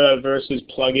algebra versus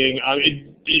plugging.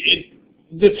 It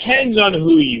depends on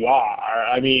who you are.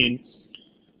 I mean,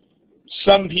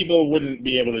 some people wouldn't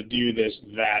be able to do this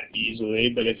that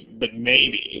easily, but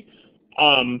maybe.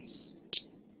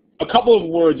 A couple of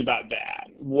words about that.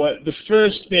 The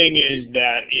first thing is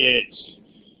that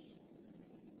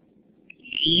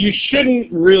you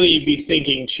shouldn't really be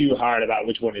thinking too hard about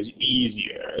which one is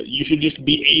easier. You should just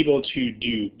be able to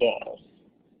do both.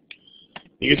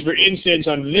 Because, for instance,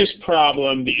 on this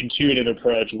problem, the intuitive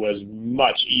approach was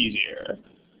much easier.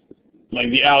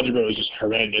 Like, the algebra was just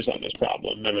horrendous on this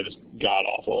problem. Remember this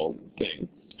god-awful thing.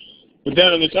 But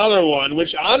then on this other one,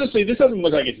 which honestly, this doesn't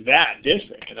look like it's that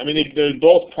different. I mean, they're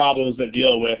both problems that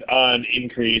deal with an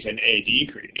increase and a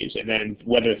decrease, and then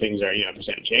whether things are,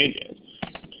 percent changes.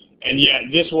 And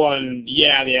yet, this one,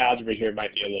 yeah, the algebra here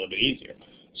might be a little bit easier.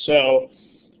 So,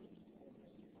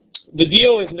 the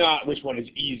deal is not which one is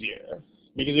easier.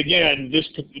 Because again,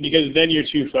 because then you're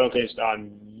too focused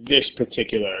on this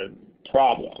particular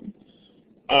problem.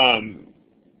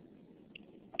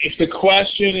 If the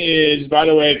question is, by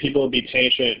the way, people be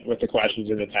patient with the questions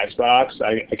in the text box.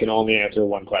 I can only answer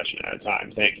one question at a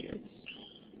time. Thank you.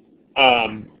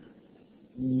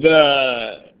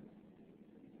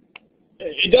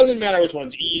 It doesn't matter which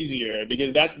one's easier,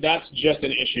 because that's just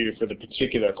an issue for the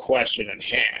particular question at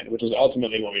hand, which is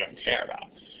ultimately what we don't care about.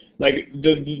 Like,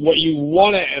 what you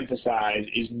want to emphasize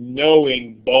is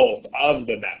knowing both of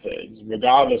the methods,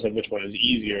 regardless of which one is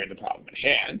easier in the problem at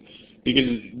hand.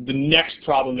 Because the next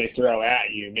problem they throw at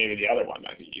you, maybe the other one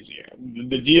might be easier.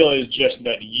 The deal is just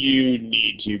that you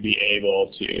need to be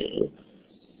able to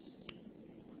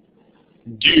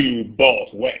do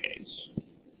both ways,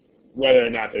 whether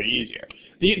or not they're easier.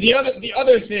 The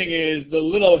other thing is, the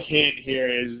little hint here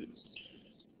is,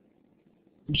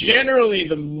 generally,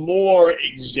 the more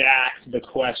exact the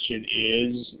question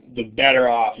is, the better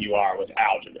off you are with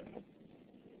algebra.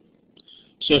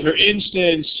 So for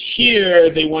instance, here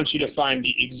they want you to find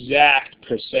the exact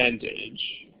percentage.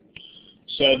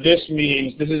 So this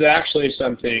means, this is actually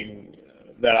something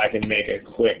that I can make a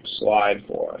quick slide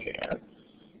for here.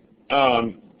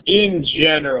 In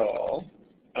general,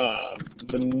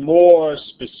 the more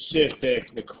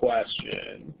specific the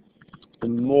question, the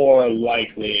more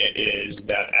likely it is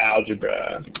that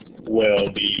algebra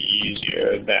will be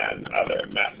easier than other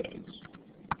methods.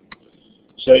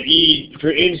 So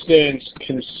for instance,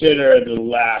 consider the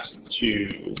last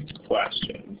two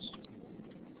questions.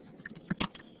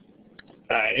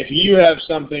 If you have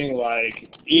something like,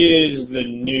 is the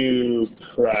new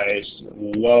price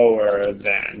lower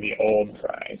than the old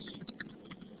price?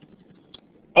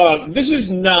 This is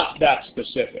not that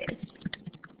specific.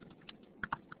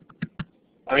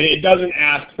 I mean, it doesn't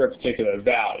ask for a particular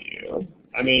value.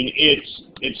 I mean,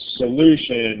 its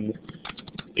solution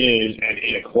is an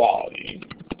inequality,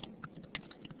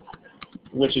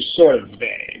 which is sort of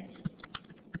vague.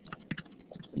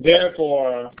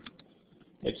 Therefore,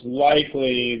 it's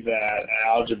likely that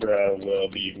algebra will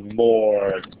be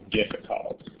more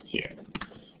difficult here.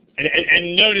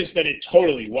 And notice that it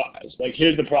totally was. Like,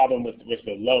 here's the problem with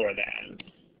the lower than.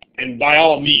 And by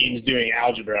all means, doing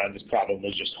algebra on this problem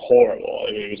was just horrible.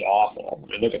 It was awful.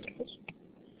 I mean, look at this.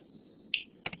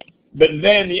 But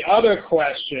then the other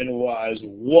question was,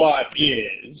 what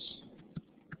is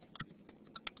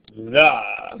the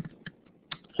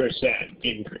percent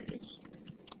increase?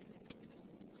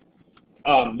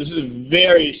 This is a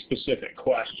very specific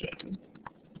question.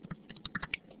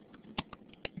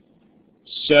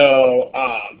 So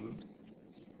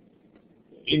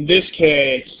in this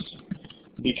case,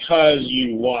 because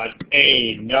you want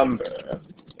a number,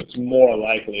 it's more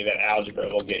likely that algebra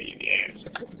will get you the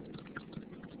answer.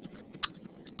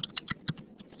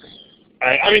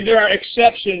 I mean, there are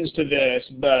exceptions to this,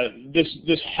 but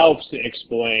this helps to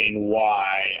explain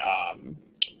why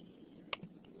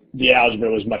the algebra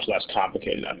was much less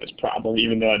complicated on this problem,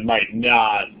 even though it might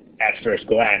not, at first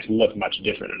glance, look much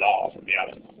different at all from the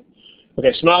other one.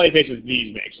 Okay, smiley faces,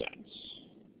 these make sense.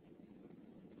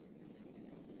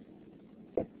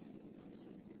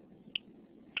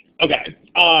 Okay,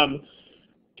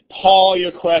 Paul,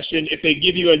 your question, if they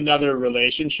give you another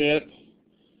relationship,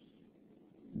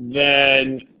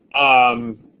 then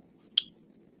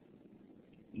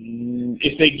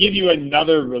if they give you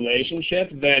another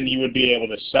relationship, then you would be able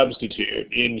to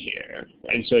substitute in here,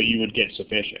 and so you would get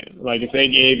sufficient. Like if they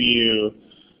gave you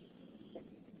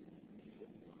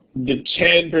the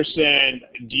 10%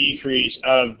 decrease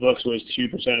of books was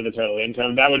 2% of the total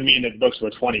income, that would mean that books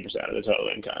were 20% of the total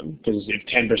income. Because if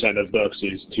 10% of books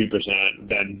is 2%,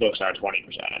 then books are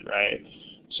 20%, right?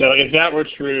 So if that were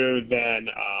true, then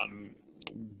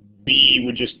B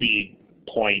would just be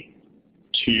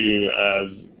 0.2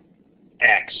 of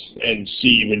X, and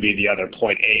C would be the other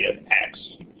 0.8 of X.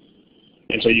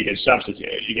 And so you can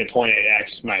substitute. You get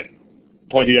 0.8X, 0.2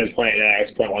 times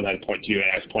 0.8x, 0.1 times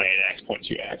 0.2x, 0.8x,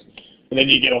 0.2x. And then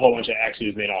you get a whole bunch of x's,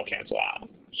 and they all cancel out.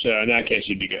 So in that case,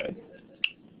 you'd be good.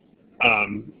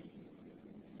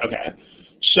 Okay.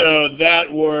 So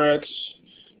that works.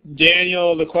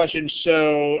 Daniel, the question,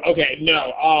 so, okay,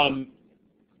 no.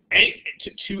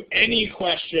 To any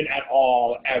question at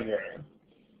all, ever,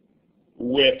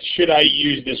 with should I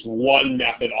use this one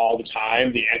method all the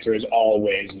time, the answer is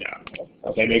always no.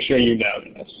 Okay, make sure you know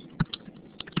this.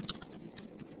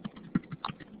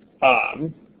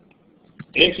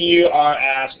 If you are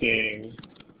asking,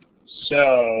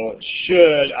 so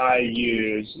should I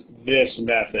use this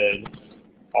method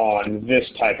on this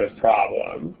type of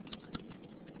problem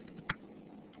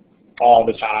all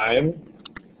the time?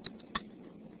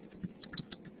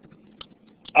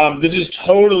 This is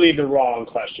totally the wrong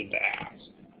question to ask.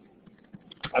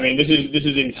 I mean, this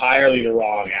is entirely the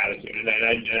wrong attitude,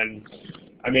 and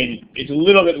I mean, it's a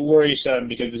little bit worrisome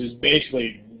because this is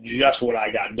basically just what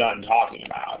I got done talking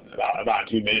about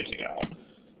 2 minutes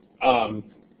ago.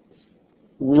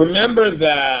 Remember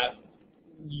that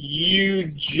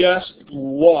you just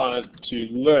want to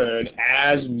learn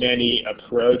as many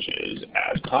approaches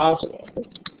as possible.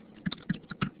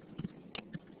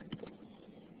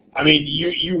 I mean,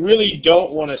 you really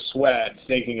don't want to sweat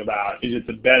thinking about, is it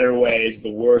the better way, is it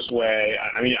the worst way?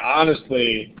 I mean,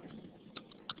 honestly,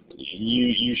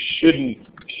 you shouldn't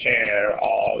care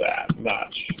all that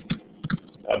much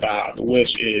about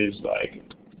which is like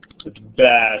the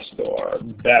best or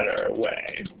better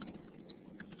way.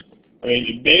 I mean,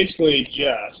 you basically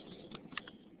just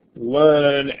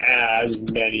learn as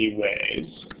many ways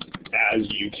as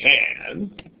you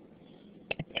can,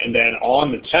 and then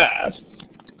on the test,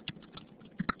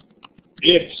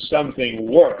 if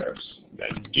something works,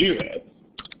 then do it,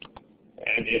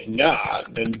 and if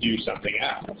not, then do something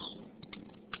else.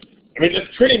 I mean,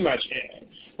 that's pretty much it.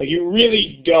 Like, you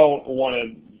really don't want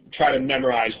to try to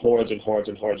memorize hordes and hordes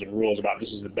and hordes of rules about this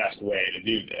is the best way to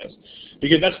do this,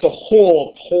 because that's the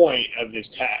whole point of this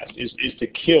test, is to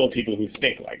kill people who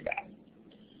think like that.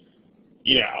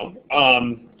 You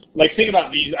know, like, think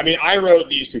about these. I mean, I wrote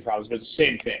these two problems, but it's the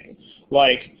same thing.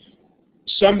 Like,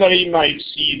 somebody might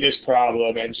see this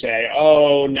problem and say,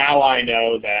 oh, now I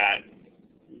know that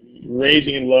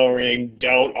raising and lowering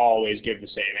don't always give the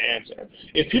same answer.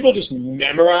 If people just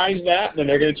memorize that, then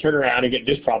they're going to turn around and get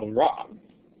this problem wrong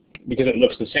because it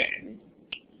looks the same.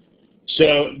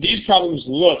 So these problems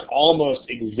look almost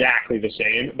exactly the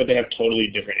same, but they have totally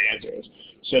different answers.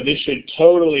 So this should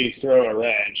totally throw a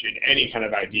wrench in any kind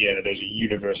of idea that there's a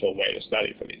universal way to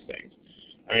study for these things.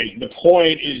 I mean, the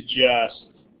point is just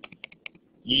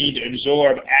you need to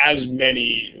absorb as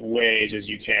many ways as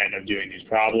you can of doing these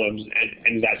problems,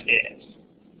 and that's it.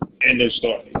 End of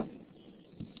story.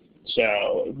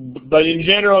 So, but in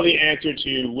general, the answer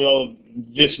to will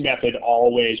this method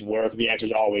always work, the answer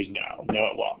is always no. No,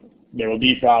 it won't. There will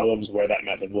be problems where that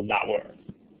method will not work.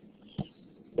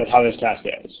 That's how this test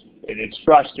is. It's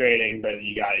frustrating, but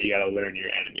you gotta learn your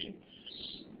enemy.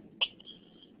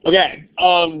 Okay,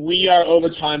 we are over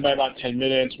time by about 10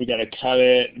 minutes. We got to cut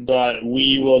it, but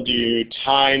we will do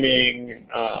timing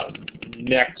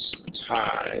next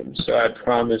time. So I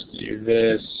promised you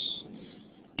this.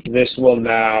 This will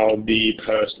now be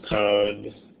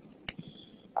postponed.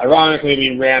 Ironically,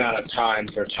 we ran out of time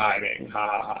for timing.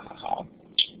 Ha ha ha ha.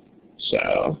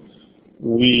 So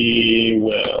we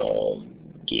will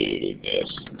do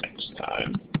this next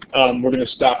time. We're going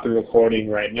to stop the recording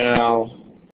right now.